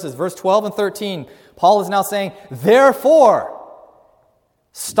these verses, verse 12 and 13, Paul is now saying, therefore,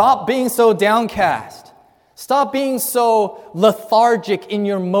 stop being so downcast. Stop being so lethargic in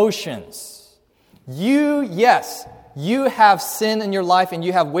your motions. You have sin in your life and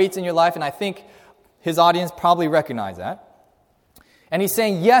you have weights in your life, and I think his audience probably recognize that. And he's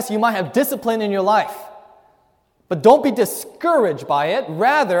saying, yes, you might have discipline in your life, but don't be discouraged by it.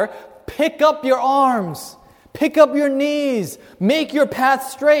 Rather, pick up your arms, pick up your knees, make your path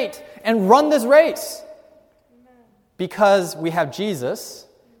straight, and run this race. Amen. Because we have Jesus,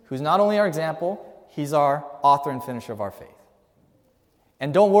 who's not only our example, he's our author and finisher of our faith.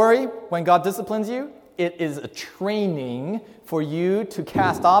 And don't worry, when God disciplines you, it is a training for you to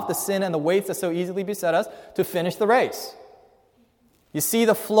cast off the sin and the weights that so easily beset us to finish the race. You see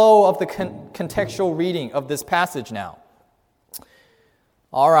the flow of the contextual reading of this passage now.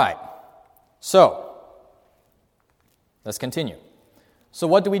 All right. So, let's continue. So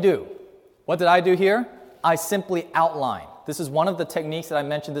what do? What did I do here? I simply outline. This is one of the techniques that I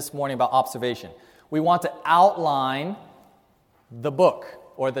mentioned this morning about observation. We want to outline the book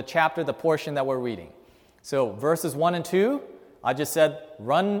or the chapter, the portion that we're reading. So verses 1 and 2, I just said,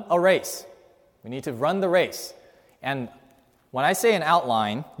 run a race. We need to run the race. And when I say an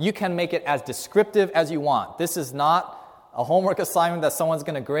outline, you can make it as descriptive as you want. This is not a homework assignment that someone's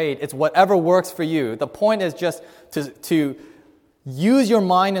going to grade. It's whatever works for you. The point is just to use your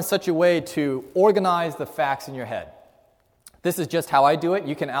mind in such a way to organize the facts in your head. This is just how I do it.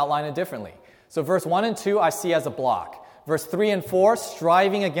 You can outline it differently. So verse 1 and 2, I see as a block. Verse 3 and 4,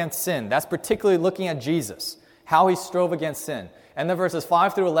 striving against sin. That's particularly looking at Jesus, how he strove against sin. And then verses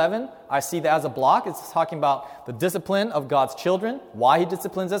 5 through 11, I see that as a block. It's talking about the discipline of God's children, why he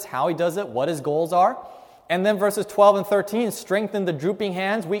disciplines us, how he does it, what his goals are. And then verses 12 and 13, strengthen the drooping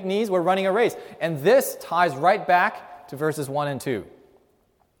hands, weak knees, we're running a race. And this ties right back to verses 1 and 2.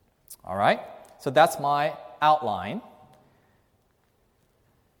 All right? So that's my outline.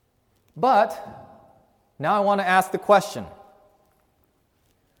 But now I want to ask the question,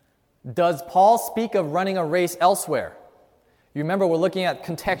 does Paul speak of running a race elsewhere? You remember we're looking at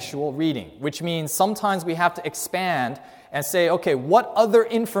contextual reading, which means sometimes we have to expand and say, okay, what other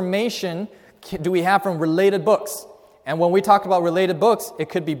information do we have from related books? And when we talk about related books, it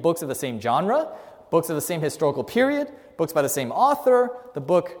could be books of the same genre, books of the same historical period, books by the same author, the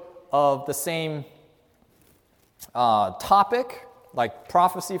book of the same topic, like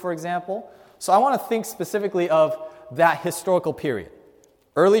prophecy, for example. So I want to think specifically of that historical period.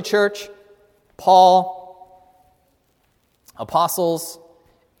 Early church, Paul, apostles.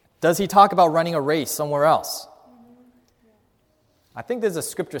 Does he talk about running a race somewhere else? I think there's a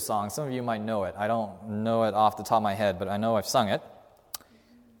scripture song. Some of you might know it. I don't know it off the top of my head, but I know I've sung it.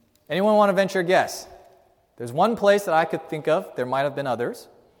 Anyone want to venture a guess? There's one place that I could think of. There might have been others.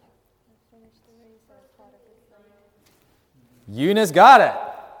 Eunice got it.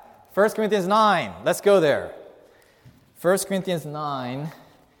 1 Corinthians 9. Let's go there. 1 Corinthians 9,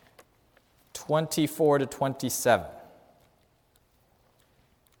 24 to 27.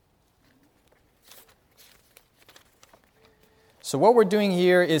 So what we're doing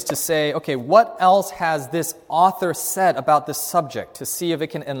here is to say, okay, what else has this author said about this subject to see if it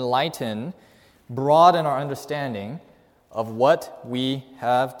can enlighten, broaden our understanding of what we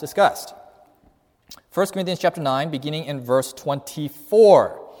have discussed. 1 Corinthians chapter 9, beginning in verse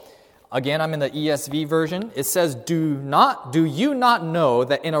 24. Again, I'm in the ESV version. It says, Do you not know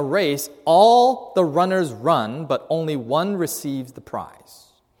that in a race all the runners run, but only one receives the prize?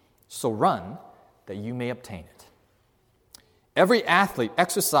 So run that you may obtain it. Every athlete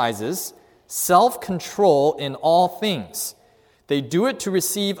exercises self-control in all things. They do it to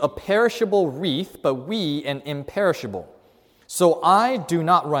receive a perishable wreath, but we an imperishable. So I do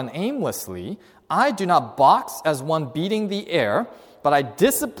not run aimlessly. I do not box as one beating the air, but I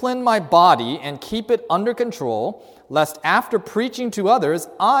discipline my body and keep it under control, lest after preaching to others,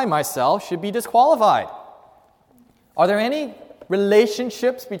 I myself should be disqualified. Are there any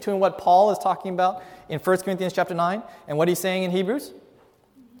relationships between what Paul is talking about in 1 Corinthians chapter 9 and what he's saying in Hebrews?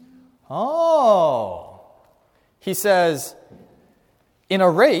 Oh, he says, in a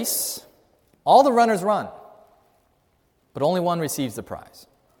race, all the runners run, but only one receives the prize.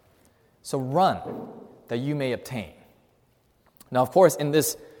 So run that you may obtain. Now, of course, in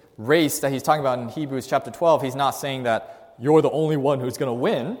this race that he's talking about in Hebrews chapter 12, he's not saying that you're the only one who's going to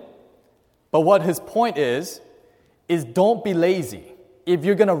win. But what his point is don't be lazy. If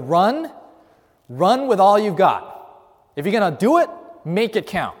you're going to run with all you've got. If you're going to do it, make it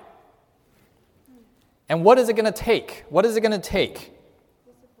count. And what is it going to take? What is it going to take?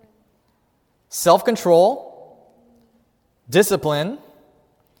 Self-control, discipline,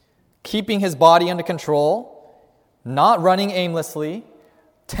 keeping his body under control, not running aimlessly.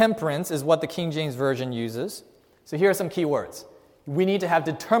 Temperance is what the King James Version uses. So here are some key words. We need to have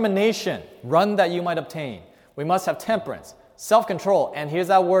determination, run that you might obtain. We must have temperance, self-control, and here's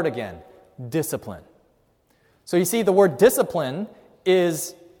that word again, discipline. So you see, the word discipline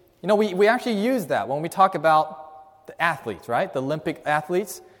is, we actually use that when we talk about the athletes, right? The Olympic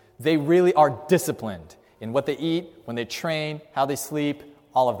athletes, they really are disciplined in what they eat, when they train, how they sleep,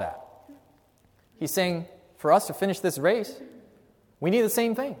 all of that. He's saying, for us to finish this race, we need the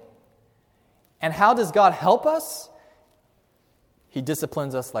same thing. And how does God help us? He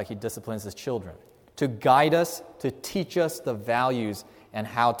disciplines us like he disciplines his children, to guide us, to teach us the values and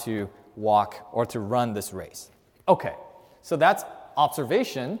how to walk or to run this race. Okay, so that's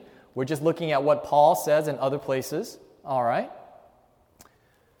observation. We're just looking at what Paul says in other places. All right.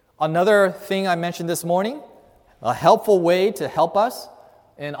 Another thing I mentioned this morning, a helpful way to help us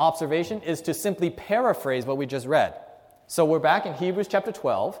in observation is to simply paraphrase what we just read. So we're back in Hebrews chapter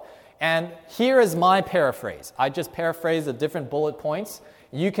 12, and here is my paraphrase. I just paraphrase the different bullet points.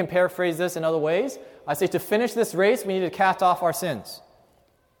 You can paraphrase this in other ways. I say to finish this race, we need to cast off our sins.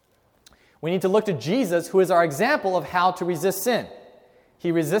 We need to look to Jesus, who is our example of how to resist sin.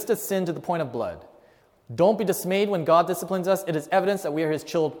 He resisted sin to the point of blood. Don't be dismayed when God disciplines us. It is evidence that we are his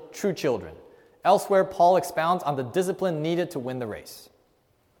true children. Elsewhere, Paul expounds on the discipline needed to win the race.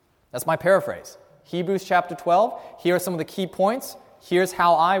 That's my paraphrase. Hebrews chapter 12. Here are some of the key points. Here's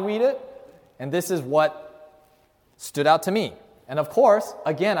how I read it. And this is what stood out to me. And of course,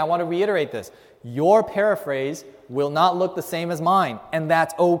 again, I want to reiterate this. Your paraphrase will not look the same as mine, and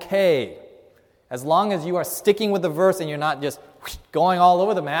that's okay. As long as you are sticking with the verse and you're not just going all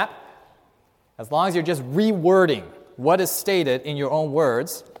over the map, as long as you're just rewording what is stated in your own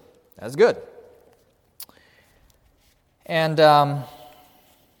words, that's good. And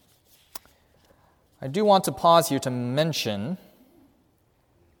I do want to pause here to mention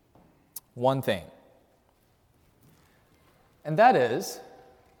one thing. And that is,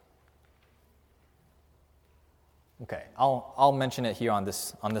 okay, I'll mention it here on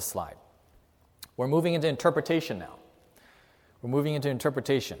this slide. We're moving into interpretation now. We're moving into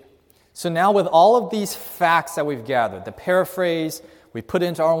interpretation. So now with all of these facts that we've gathered, the paraphrase, we put it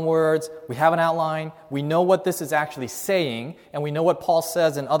into our own words, we have an outline, we know what this is actually saying, and we know what Paul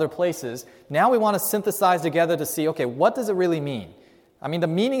says in other places. Now we want to synthesize together to see, okay, what does it really mean? I mean, the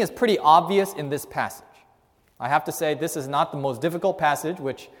meaning is pretty obvious in this passage. I have to say, this is not the most difficult passage,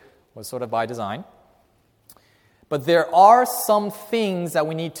 which was sort of by design. But there are some things that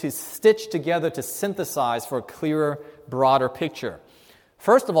we need to stitch together to synthesize for a clearer, broader picture.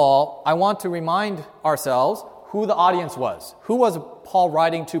 First of all, I want to remind ourselves who the audience was. Who was Paul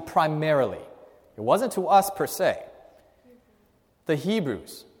writing to primarily? It wasn't to us per se. The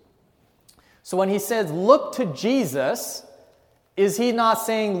Hebrews. So when he says, look to Jesus, is he not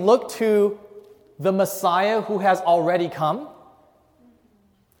saying, look to the Messiah who has already come?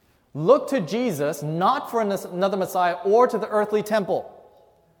 Look to Jesus, not for another Messiah or to the earthly temple.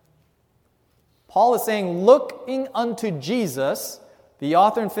 Paul is saying, looking unto Jesus, the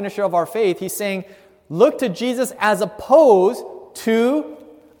author and finisher of our faith, he's saying, look to Jesus as opposed to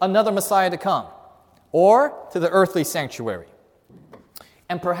another Messiah to come or to the earthly sanctuary.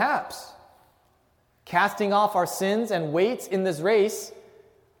 And perhaps, casting off our sins and weights in this race,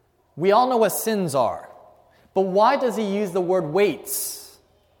 we all know what sins are. But why does he use the word weights?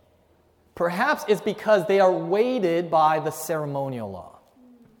 Perhaps it's because they are weighted by the ceremonial law.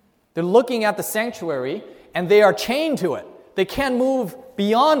 They're looking at the sanctuary and they are chained to it. They can't move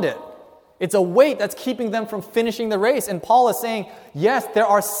beyond it. It's a weight that's keeping them from finishing the race. And Paul is saying, yes, there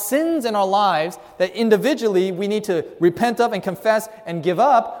are sins in our lives that individually we need to repent of and confess and give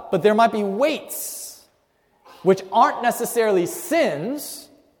up, but there might be weights which aren't necessarily sins,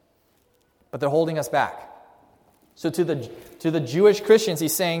 but they're holding us back. So to the Jewish Christians,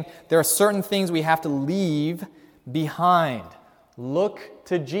 he's saying there are certain things we have to leave behind. Look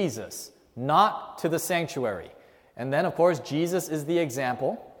to Jesus, not to the sanctuary. And then, of course, Jesus is the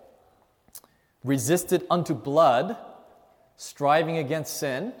example. Resisted unto blood, striving against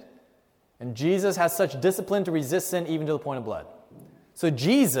sin. And Jesus has such discipline to resist sin even to the point of blood. So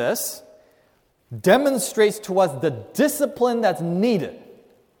Jesus demonstrates to us the discipline that's needed.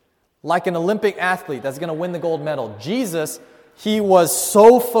 Like an Olympic athlete that's going to win the gold medal. Jesus, he was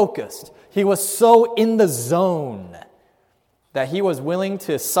so focused. He was so in the zone that he was willing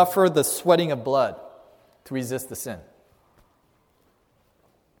to suffer the sweating of blood to resist the sin.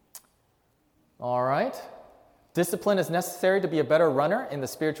 All right. Discipline is necessary to be a better runner in the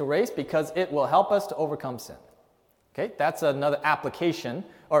spiritual race because it will help us to overcome sin. Okay, that's another application,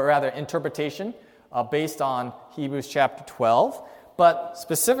 or rather interpretation, based on Hebrews chapter 12. But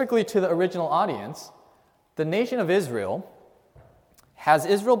specifically to the original audience, the nation of Israel, has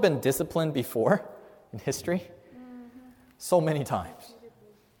Israel been disciplined before in history? Mm-hmm. So many times.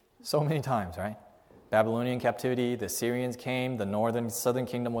 So many times, right? Babylonian captivity, the Syrians came, the southern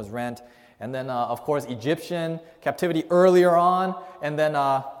kingdom was rent, and then, of course, Egyptian captivity earlier on, and then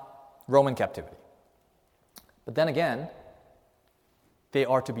Roman captivity. But then again, they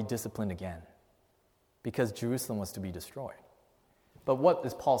are to be disciplined again because Jerusalem was to be destroyed. But what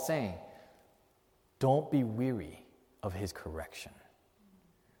is Paul saying? Don't be weary of his correction.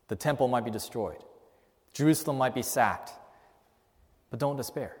 The temple might be destroyed. Jerusalem might be sacked. But don't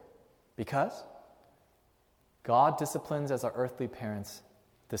despair. Because God disciplines as our earthly parents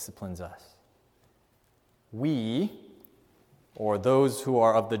disciplines us. We, or those who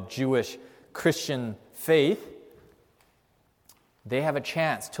are of the Jewish Christian faith, they have a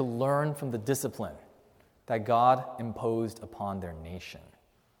chance to learn from the discipline that God imposed upon their nation.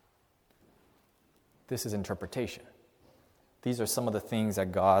 This is interpretation. These are some of the things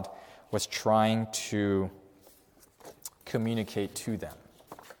that God was trying to communicate to them.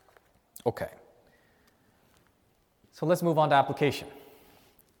 Okay. So let's move on to application.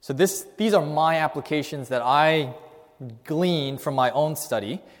 So these are my applications that I gleaned from my own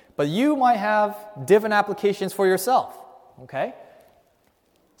study, but you might have different applications for yourself. Okay?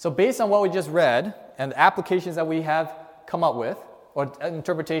 So based on what we just read and the applications that we have come up with, or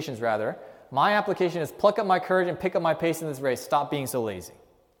interpretations rather, my application is pluck up my courage and pick up my pace in this race. Stop being so lazy.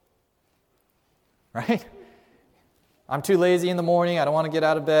 Right? I'm too lazy in the morning. I don't want to get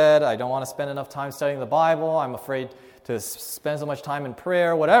out of bed. I don't want to spend enough time studying the Bible. I'm afraid to spend so much time in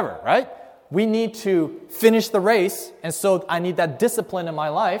prayer, whatever, right? We need to finish the race, and so I need that discipline in my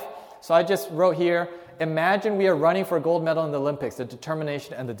life. So I just wrote here, imagine we are running for a gold medal in the Olympics, the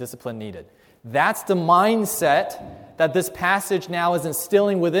determination and the discipline needed. That's the mindset that this passage now is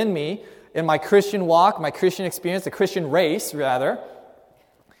instilling within me in my Christian walk, my Christian experience, the Christian race, rather.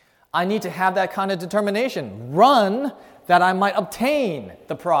 I need to have that kind of determination. Run that I might obtain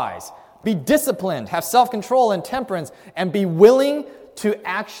the prize. Be disciplined, have self-control and temperance, and be willing to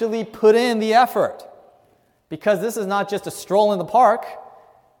actually put in the effort. Because this is not just a stroll in the park.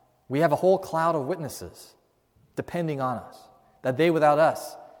 We have a whole cloud of witnesses depending on us, that they without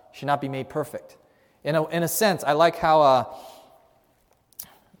us should not be made perfect. In a sense, I like how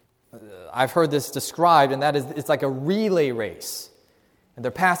I've heard this described, and that is it's like a relay race. And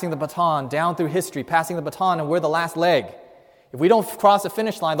they're passing the baton down through history, passing the baton, and we're the last leg. If we don't cross the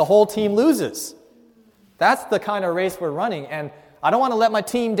finish line, the whole team loses. That's the kind of race we're running, and I don't want to let my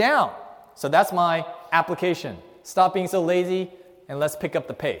team down. So that's my application. Stop being so lazy, and let's pick up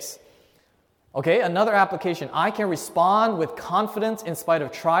the pace. Okay, another application. I can respond with confidence in spite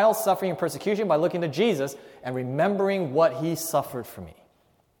of trials, suffering, and persecution by looking to Jesus and remembering what He suffered for me.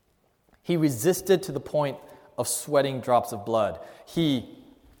 He resisted to the point of sweating drops of blood.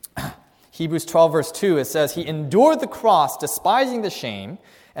 Hebrews 12 verse 2, it says, He endured the cross, despising the shame,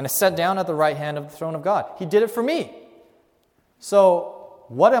 and is set down at the right hand of the throne of God. He did it for me. So,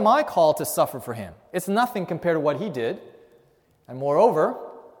 what am I called to suffer for Him? It's nothing compared to what He did. And moreover,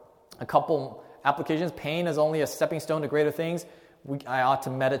 a couple applications, pain is only a stepping stone to greater things. I ought to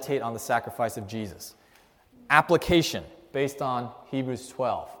meditate on the sacrifice of Jesus. Application based on Hebrews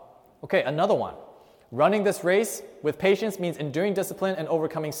 12. Okay, another one. Running this race with patience means enduring discipline and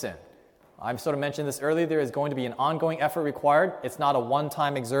overcoming sin. I've sort of mentioned this earlier. There is going to be an ongoing effort required. It's not a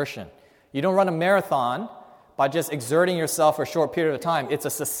one-time exertion. You don't run a marathon by just exerting yourself for a short period of time. It's a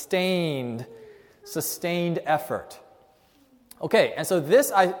sustained effort. Okay, and so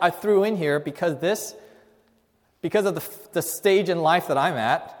this I threw in here because of the stage in life that I'm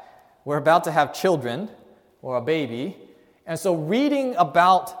at. We're about to have children or a baby. And so reading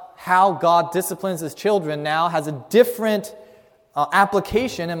about how God disciplines His children now has a different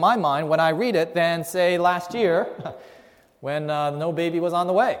application in my mind when I read it than, say, last year when no baby was on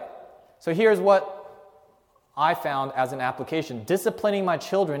the way. So here's what I found as an application. Disciplining my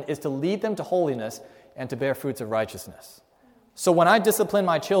children is to lead them to holiness and to bear fruits of righteousness. So when I discipline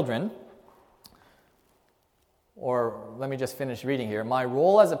my children, or let me just finish reading here, my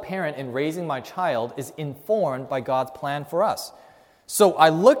role as a parent in raising my child is informed by God's plan for us. So I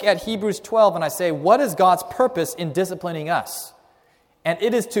look at Hebrews 12 and I say, what is God's purpose in disciplining us? And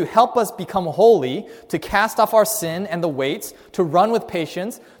it is to help us become holy, to cast off our sin and the weights, to run with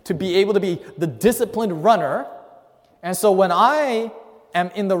patience, to be able to be the disciplined runner. And so when I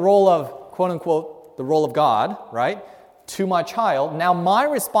am in the role of, quote unquote, the role of God, right, to my child, now my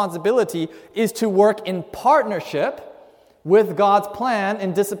responsibility is to work in partnership with God's plan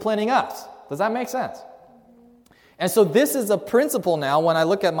in disciplining us. Does that make sense? And so this is a principle now when I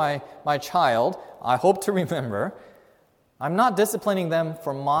look at my child, I hope to remember, I'm not disciplining them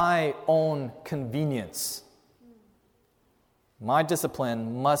for my own convenience. My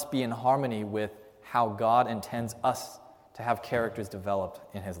discipline must be in harmony with how God intends us to have characters developed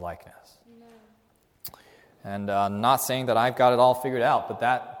in His likeness. And not saying that I've got it all figured out, but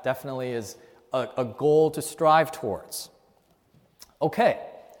that definitely is a goal to strive towards. Okay,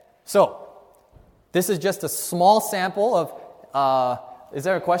 so this is just a small sample of, is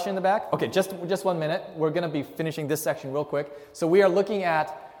there a question in the back? Okay, just 1 minute. We're going to be finishing this section real quick. So we are looking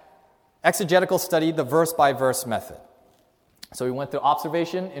at exegetical study, the verse-by-verse method. So we went through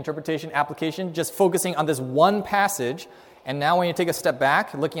observation, interpretation, application, just focusing on this one passage. And now when you take a step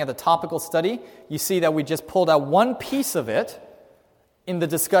back, looking at the topical study, you see that we just pulled out one piece of it in the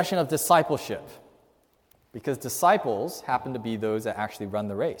discussion of discipleship. Because disciples happen to be those that actually run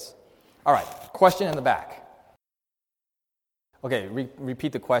the race. All right, question in the back. Okay,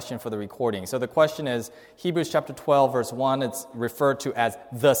 repeat the question for the recording. So the question is, Hebrews chapter 12, verse 1, it's referred to as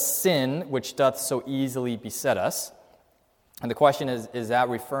the sin which doth so easily beset us. And the question is that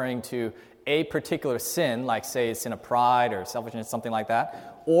referring to a particular sin, like say sin of pride or selfishness, something like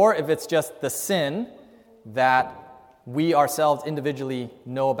that, or if it's just the sin that we ourselves individually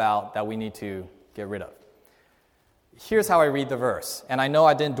know about that we need to get rid of. Here's how I read the verse. And I know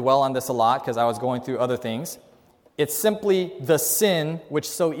I didn't dwell on this a lot because I was going through other things. It's simply the sin which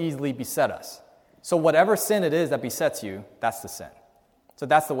so easily beset us. So whatever sin it is that besets you, that's the sin. So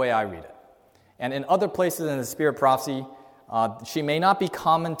that's the way I read it. And in other places in the Spirit of Prophecy, it may not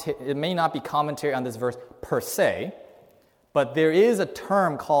be commentary on this verse per se, but there is a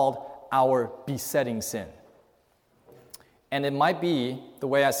term called our besetting sin. And it might be, the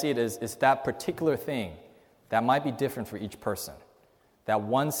way I see it is that particular thing that might be different for each person. That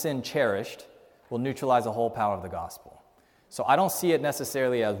one sin cherished will neutralize the whole power of the gospel. So I don't see it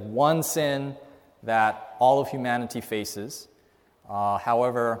necessarily as one sin that all of humanity faces.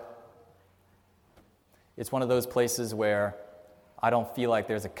 However, it's one of those places where I don't feel like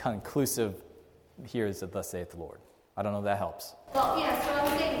there's a conclusive, here is thus saith the Lord. I don't know if that helps. Well, yeah, so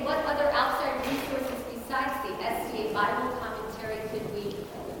I'm saying, what other outside resources besides the SDA Bible commentary could we,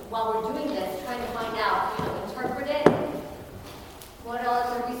 while we're doing this, trying to find out, interpret it? What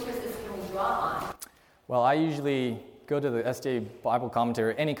other resources can we draw on? Well, I usually go to the SDA Bible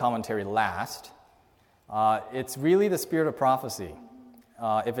commentary, any commentary last. It's really the Spirit of Prophecy.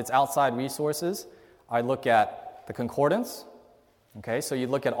 If it's outside resources, I look at the concordance. Okay, so you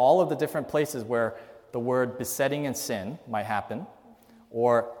look at all of the different places where the word besetting and sin might happen,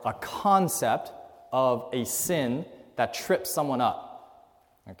 or a concept of a sin that trips someone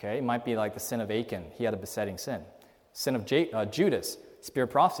up. Okay, it might be like the sin of Achan. He had a besetting sin. Sin of Judas, Spirit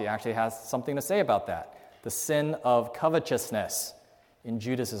of Prophecy actually has something to say about that. The sin of covetousness in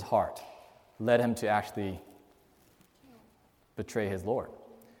Judas's heart led him to actually betray his Lord.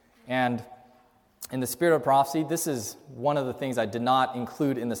 And in the Spirit of Prophecy, this is one of the things I did not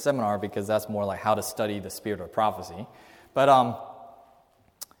include in the seminar because that's more like how to study the Spirit of Prophecy. But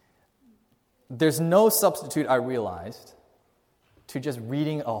there's no substitute, I realized, to just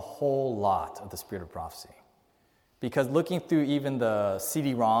reading a whole lot of the Spirit of Prophecy. Because looking through even the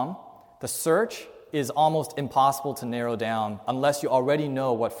CD-ROM, the search is almost impossible to narrow down unless you already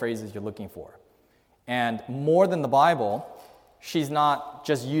know what phrases you're looking for. And more than the Bible, she's not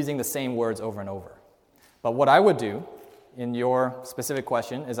just using the same words over and over. But what I would do, in your specific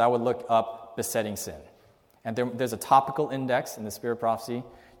question, is I would look up besetting sin. And there's a topical index in the Spirit of Prophecy.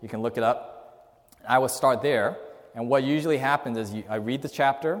 You can look it up. I would start there. And what usually happens is I read the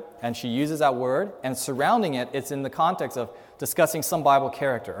chapter, and she uses that word, and surrounding it, it's in the context of discussing some Bible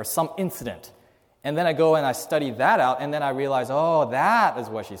character or some incident. And then I go and I study that out, and then I realize, oh, that is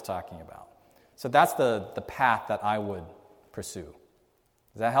what she's talking about. So that's the path that I would pursue.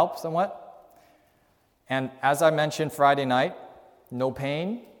 Does that help somewhat? And as I mentioned Friday night, no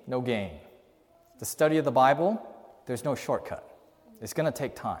pain, no gain. The study of the Bible, there's no shortcut. It's going to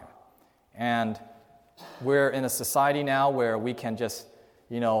take time. And we're in a society now where we can just,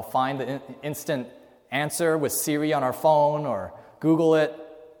 find the instant answer with Siri on our phone or Google it.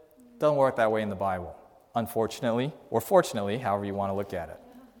 Doesn't work that way in the Bible, unfortunately, or fortunately, however you want to look at it.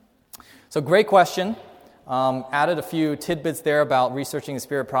 So great question. Added a few tidbits there about researching the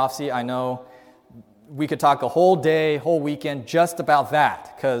Spirit of Prophecy. I know we could talk a whole day, whole weekend just about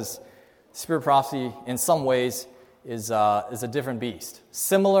that, because Spirit of Prophecy, in some ways, is a different beast.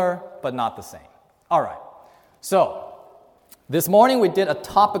 Similar, but not the same. All right. So, this morning we did a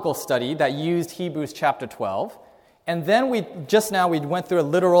topical study that used Hebrews chapter 12. And then we went through a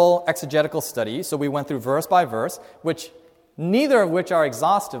literal exegetical study. So we went through verse by verse, neither of which are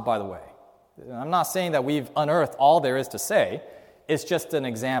exhaustive, by the way. I'm not saying that we've unearthed all there is to say. It's just an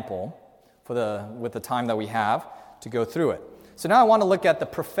example with the time that we have to go through it. So now I want to look at the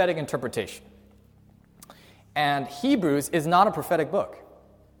prophetic interpretation. And Hebrews is not a prophetic book.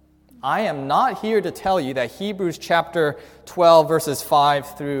 I am not here to tell you that Hebrews chapter 12 verses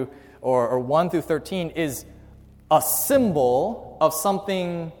 5 through or 1 through 13 is a symbol of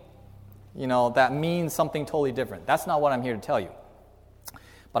something, that means something totally different. That's not what I'm here to tell you.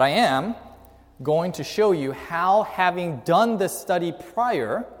 But I am going to show you how having done this study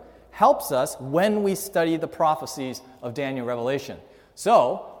prior helps us when we study the prophecies of Daniel and Revelation.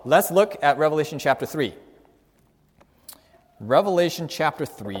 So, let's look at Revelation chapter 3. Revelation chapter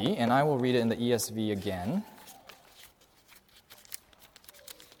 3, and I will read it in the ESV again.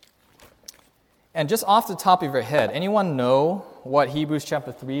 And just off the top of your head, anyone know what Hebrews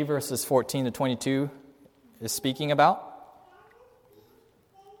chapter 3, verses 14 to 22 is speaking about?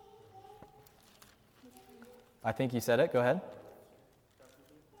 I think you said it. Go ahead.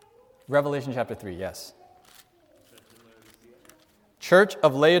 Revelation chapter 3, yes. Church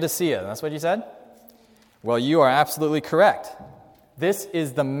of Laodicea. That's what you said? Well, you are absolutely correct. This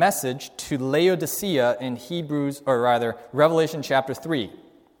is the message to Laodicea in Revelation chapter 3.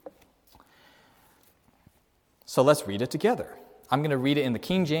 So let's read it together. I'm going to read it in the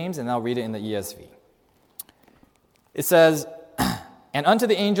King James, and I'll read it in the ESV. It says, "And unto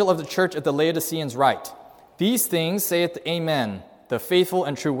the angel of the church at the Laodiceans write, These things saith the Amen, the faithful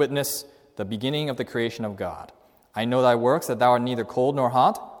and true witness, the beginning of the creation of God. I know thy works, that thou art neither cold nor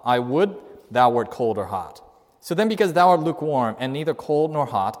hot. I would thou wert cold or hot. So then, because thou art lukewarm, and neither cold nor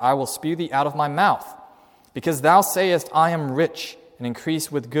hot, I will spew thee out of my mouth. Because thou sayest, I am rich, and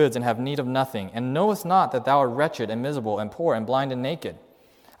increase with goods, and have need of nothing, and knowest not that thou art wretched, and miserable, and poor, and blind, and naked.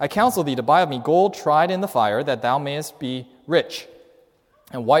 I counsel thee to buy of me gold tried in the fire, that thou mayest be rich,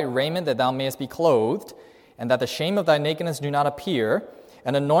 and white raiment, that thou mayest be clothed, and that the shame of thy nakedness do not appear,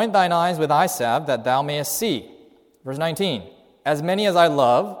 and anoint thine eyes with eye salve, that thou mayest see." Verse 19, "As many as I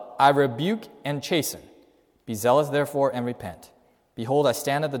love, I rebuke and chasten. Be zealous therefore and repent. Behold, I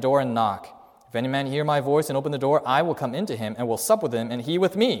stand at the door and knock. If any man hear my voice and open the door, I will come into him, and will sup with him, and he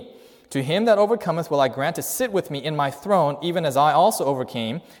with me. To him that overcometh will I grant to sit with me in my throne, even as I also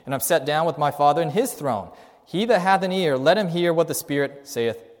overcame, and have sat down with my Father in his throne. He that hath an ear, let him hear what the Spirit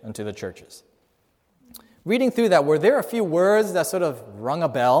saith unto the churches." Reading through that, were there a few words that sort of rung a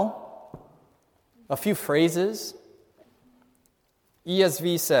bell? A few phrases?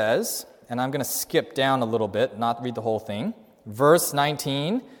 ESV says, and I'm going to skip down a little bit, not read the whole thing. Verse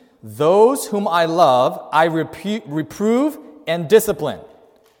 19, "Those whom I love, I reprove and discipline.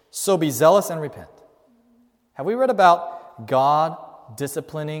 So be zealous and repent." Have we read about God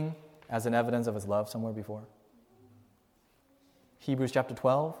disciplining as an evidence of his love somewhere before? Hebrews chapter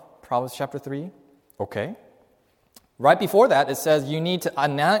 12, Proverbs chapter 3. Okay. Right before that, it says you need to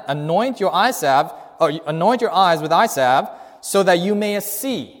anoint your eye salve, or anoint your eyes with eye salve, so that you may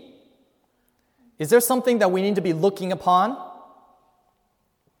see. Is there something that we need to be looking upon?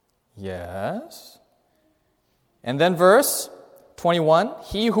 Yes. And then verse 21,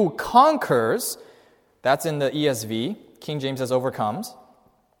 "He who conquers," that's in the ESV, King James says overcomes,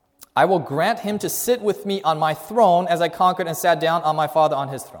 "I will grant him to sit with me on my throne as I conquered and sat down on my Father on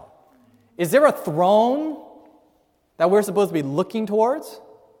his throne." Is there a throne that we're supposed to be looking towards?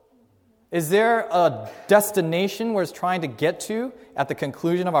 Is there a destination we're trying to get to at the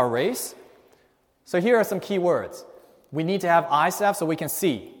conclusion of our race? So here are some key words. We need to have eye salve so we can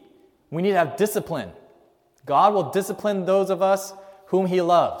see. We need to have discipline. God will discipline those of us whom he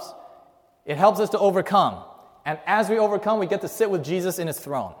loves. It helps us to overcome. And as we overcome, we get to sit with Jesus in his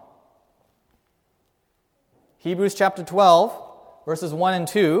throne. Hebrews chapter 12, verses 1 and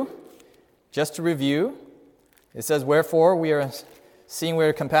 2, just to review, it says, "Wherefore we are seeing we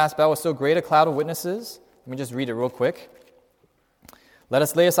are compassed about with so great a cloud of witnesses." Let me just read it real quick. "Let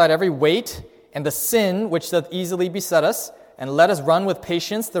us lay aside every weight and the sin which doth easily beset us, and let us run with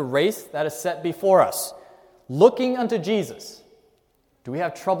patience the race that is set before us, looking unto Jesus." Do we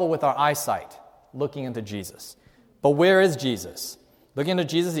have trouble with our eyesight? Looking unto Jesus. But where is Jesus? Looking unto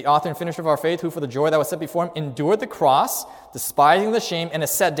Jesus, the author and finisher of our faith, who for the joy that was set before him endured the cross, despising the shame, and is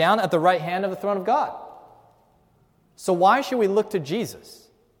set down at the right hand of the throne of God. So why should we look to Jesus?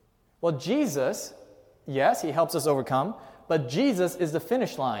 Well, Jesus, yes, he helps us overcome, but Jesus is the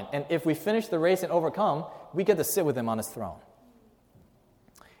finish line. And if we finish the race and overcome, we get to sit with him on his throne.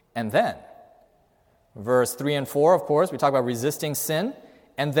 And then, verse 3 and 4, of course, we talk about resisting sin.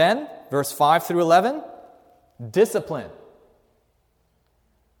 And then, verse 5 through 11, discipline.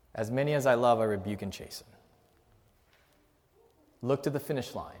 "As many as I love, I rebuke and chasten." Look to the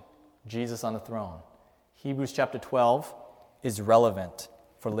finish line. Jesus on the throne. Hebrews chapter 12 is relevant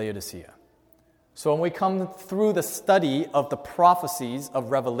for Laodicea. So when we come through the study of the prophecies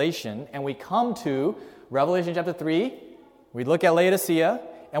of Revelation, and we come to Revelation chapter 3, we look at Laodicea,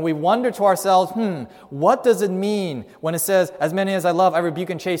 and we wonder to ourselves, what does it mean when it says, "As many as I love, I rebuke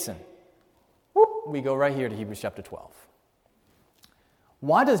and chasten"? Whoop, we go right here to Hebrews chapter 12.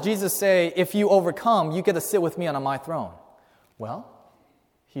 Why does Jesus say, "If you overcome, you get to sit with me on my throne"? Well,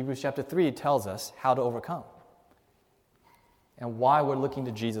 Hebrews chapter 3 tells us how to overcome and why we're looking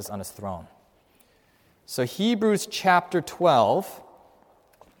to Jesus on his throne. So Hebrews chapter 12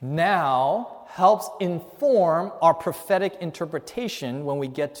 now helps inform our prophetic interpretation when we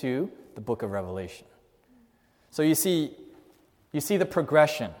get to the book of Revelation. So you see the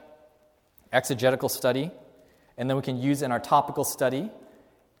progression, exegetical study, and then we can use it in our topical study,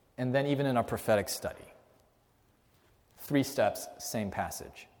 and then even in our prophetic study. 3 steps, same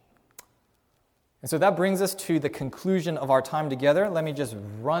passage. And so that brings us to the conclusion of our time together. Let me just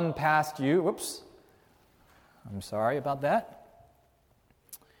run past you. Whoops. I'm sorry about that.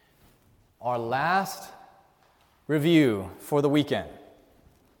 Our last review for the weekend.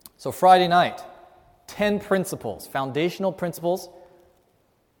 So Friday night, 10 principles, foundational principles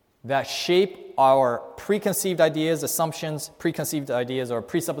that shape our preconceived ideas, assumptions, or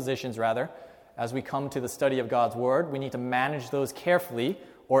presuppositions rather, as we come to the study of God's Word. We need to manage those carefully,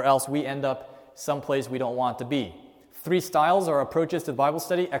 or else we end up someplace we don't want to be. 3 styles or approaches to the Bible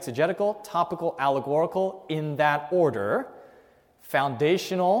study: exegetical, topical, allegorical, in that order.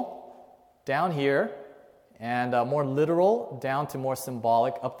 Foundational, down here, and more literal, down to more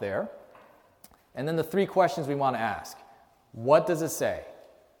symbolic, up there. And then the 3 questions we want to ask. What does it say?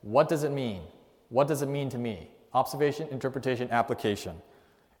 What does it mean? What does it mean to me? Observation, interpretation, application.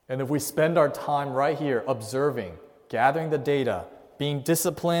 And if we spend our time right here observing, gathering the data, being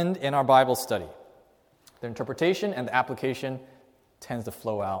disciplined in our Bible study, the interpretation and the application tends to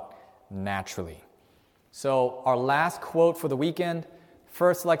flow out naturally. So our last quote for the weekend,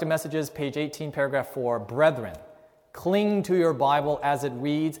 first selected messages, page 18, paragraph 4. Brethren, cling to your Bible as it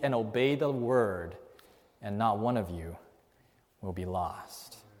reads and obey the word, and not one of you will be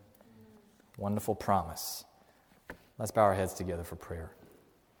lost. Wonderful promise. Let's bow our heads together for prayer.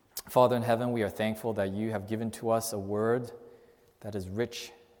 Father in heaven, we are thankful that you have given to us a word that is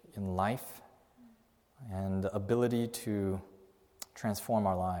rich in life and the ability to transform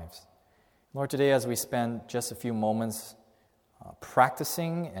our lives. Lord, today as we spend just a few moments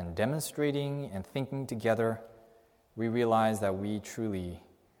practicing and demonstrating and thinking together, we realize that we truly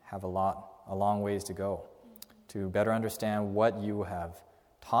have a long ways to go to better understand what you have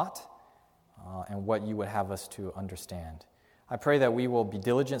taught and what you would have us to understand. I pray that we will be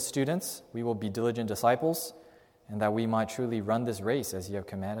diligent students, we will be diligent disciples, and that we might truly run this race as you have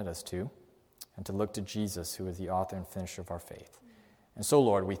commanded us to, and to look to Jesus, who is the author and finisher of our faith. And so,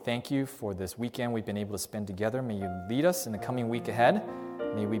 Lord, we thank you for this weekend we've been able to spend together. May you lead us in the coming week ahead.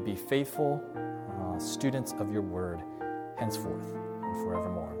 May we be faithful students of your word henceforth and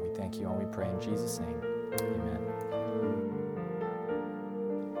forevermore. We thank you and we pray in Jesus' name. Amen.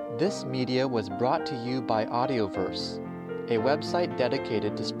 This media was brought to you by Audioverse, a website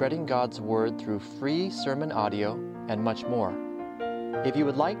dedicated to spreading God's Word through free sermon audio and much more. If you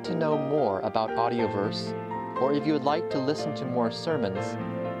would like to know more about Audioverse, or if you would like to listen to more sermons,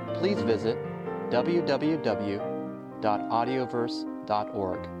 please visit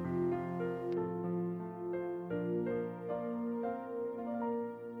www.audioverse.org.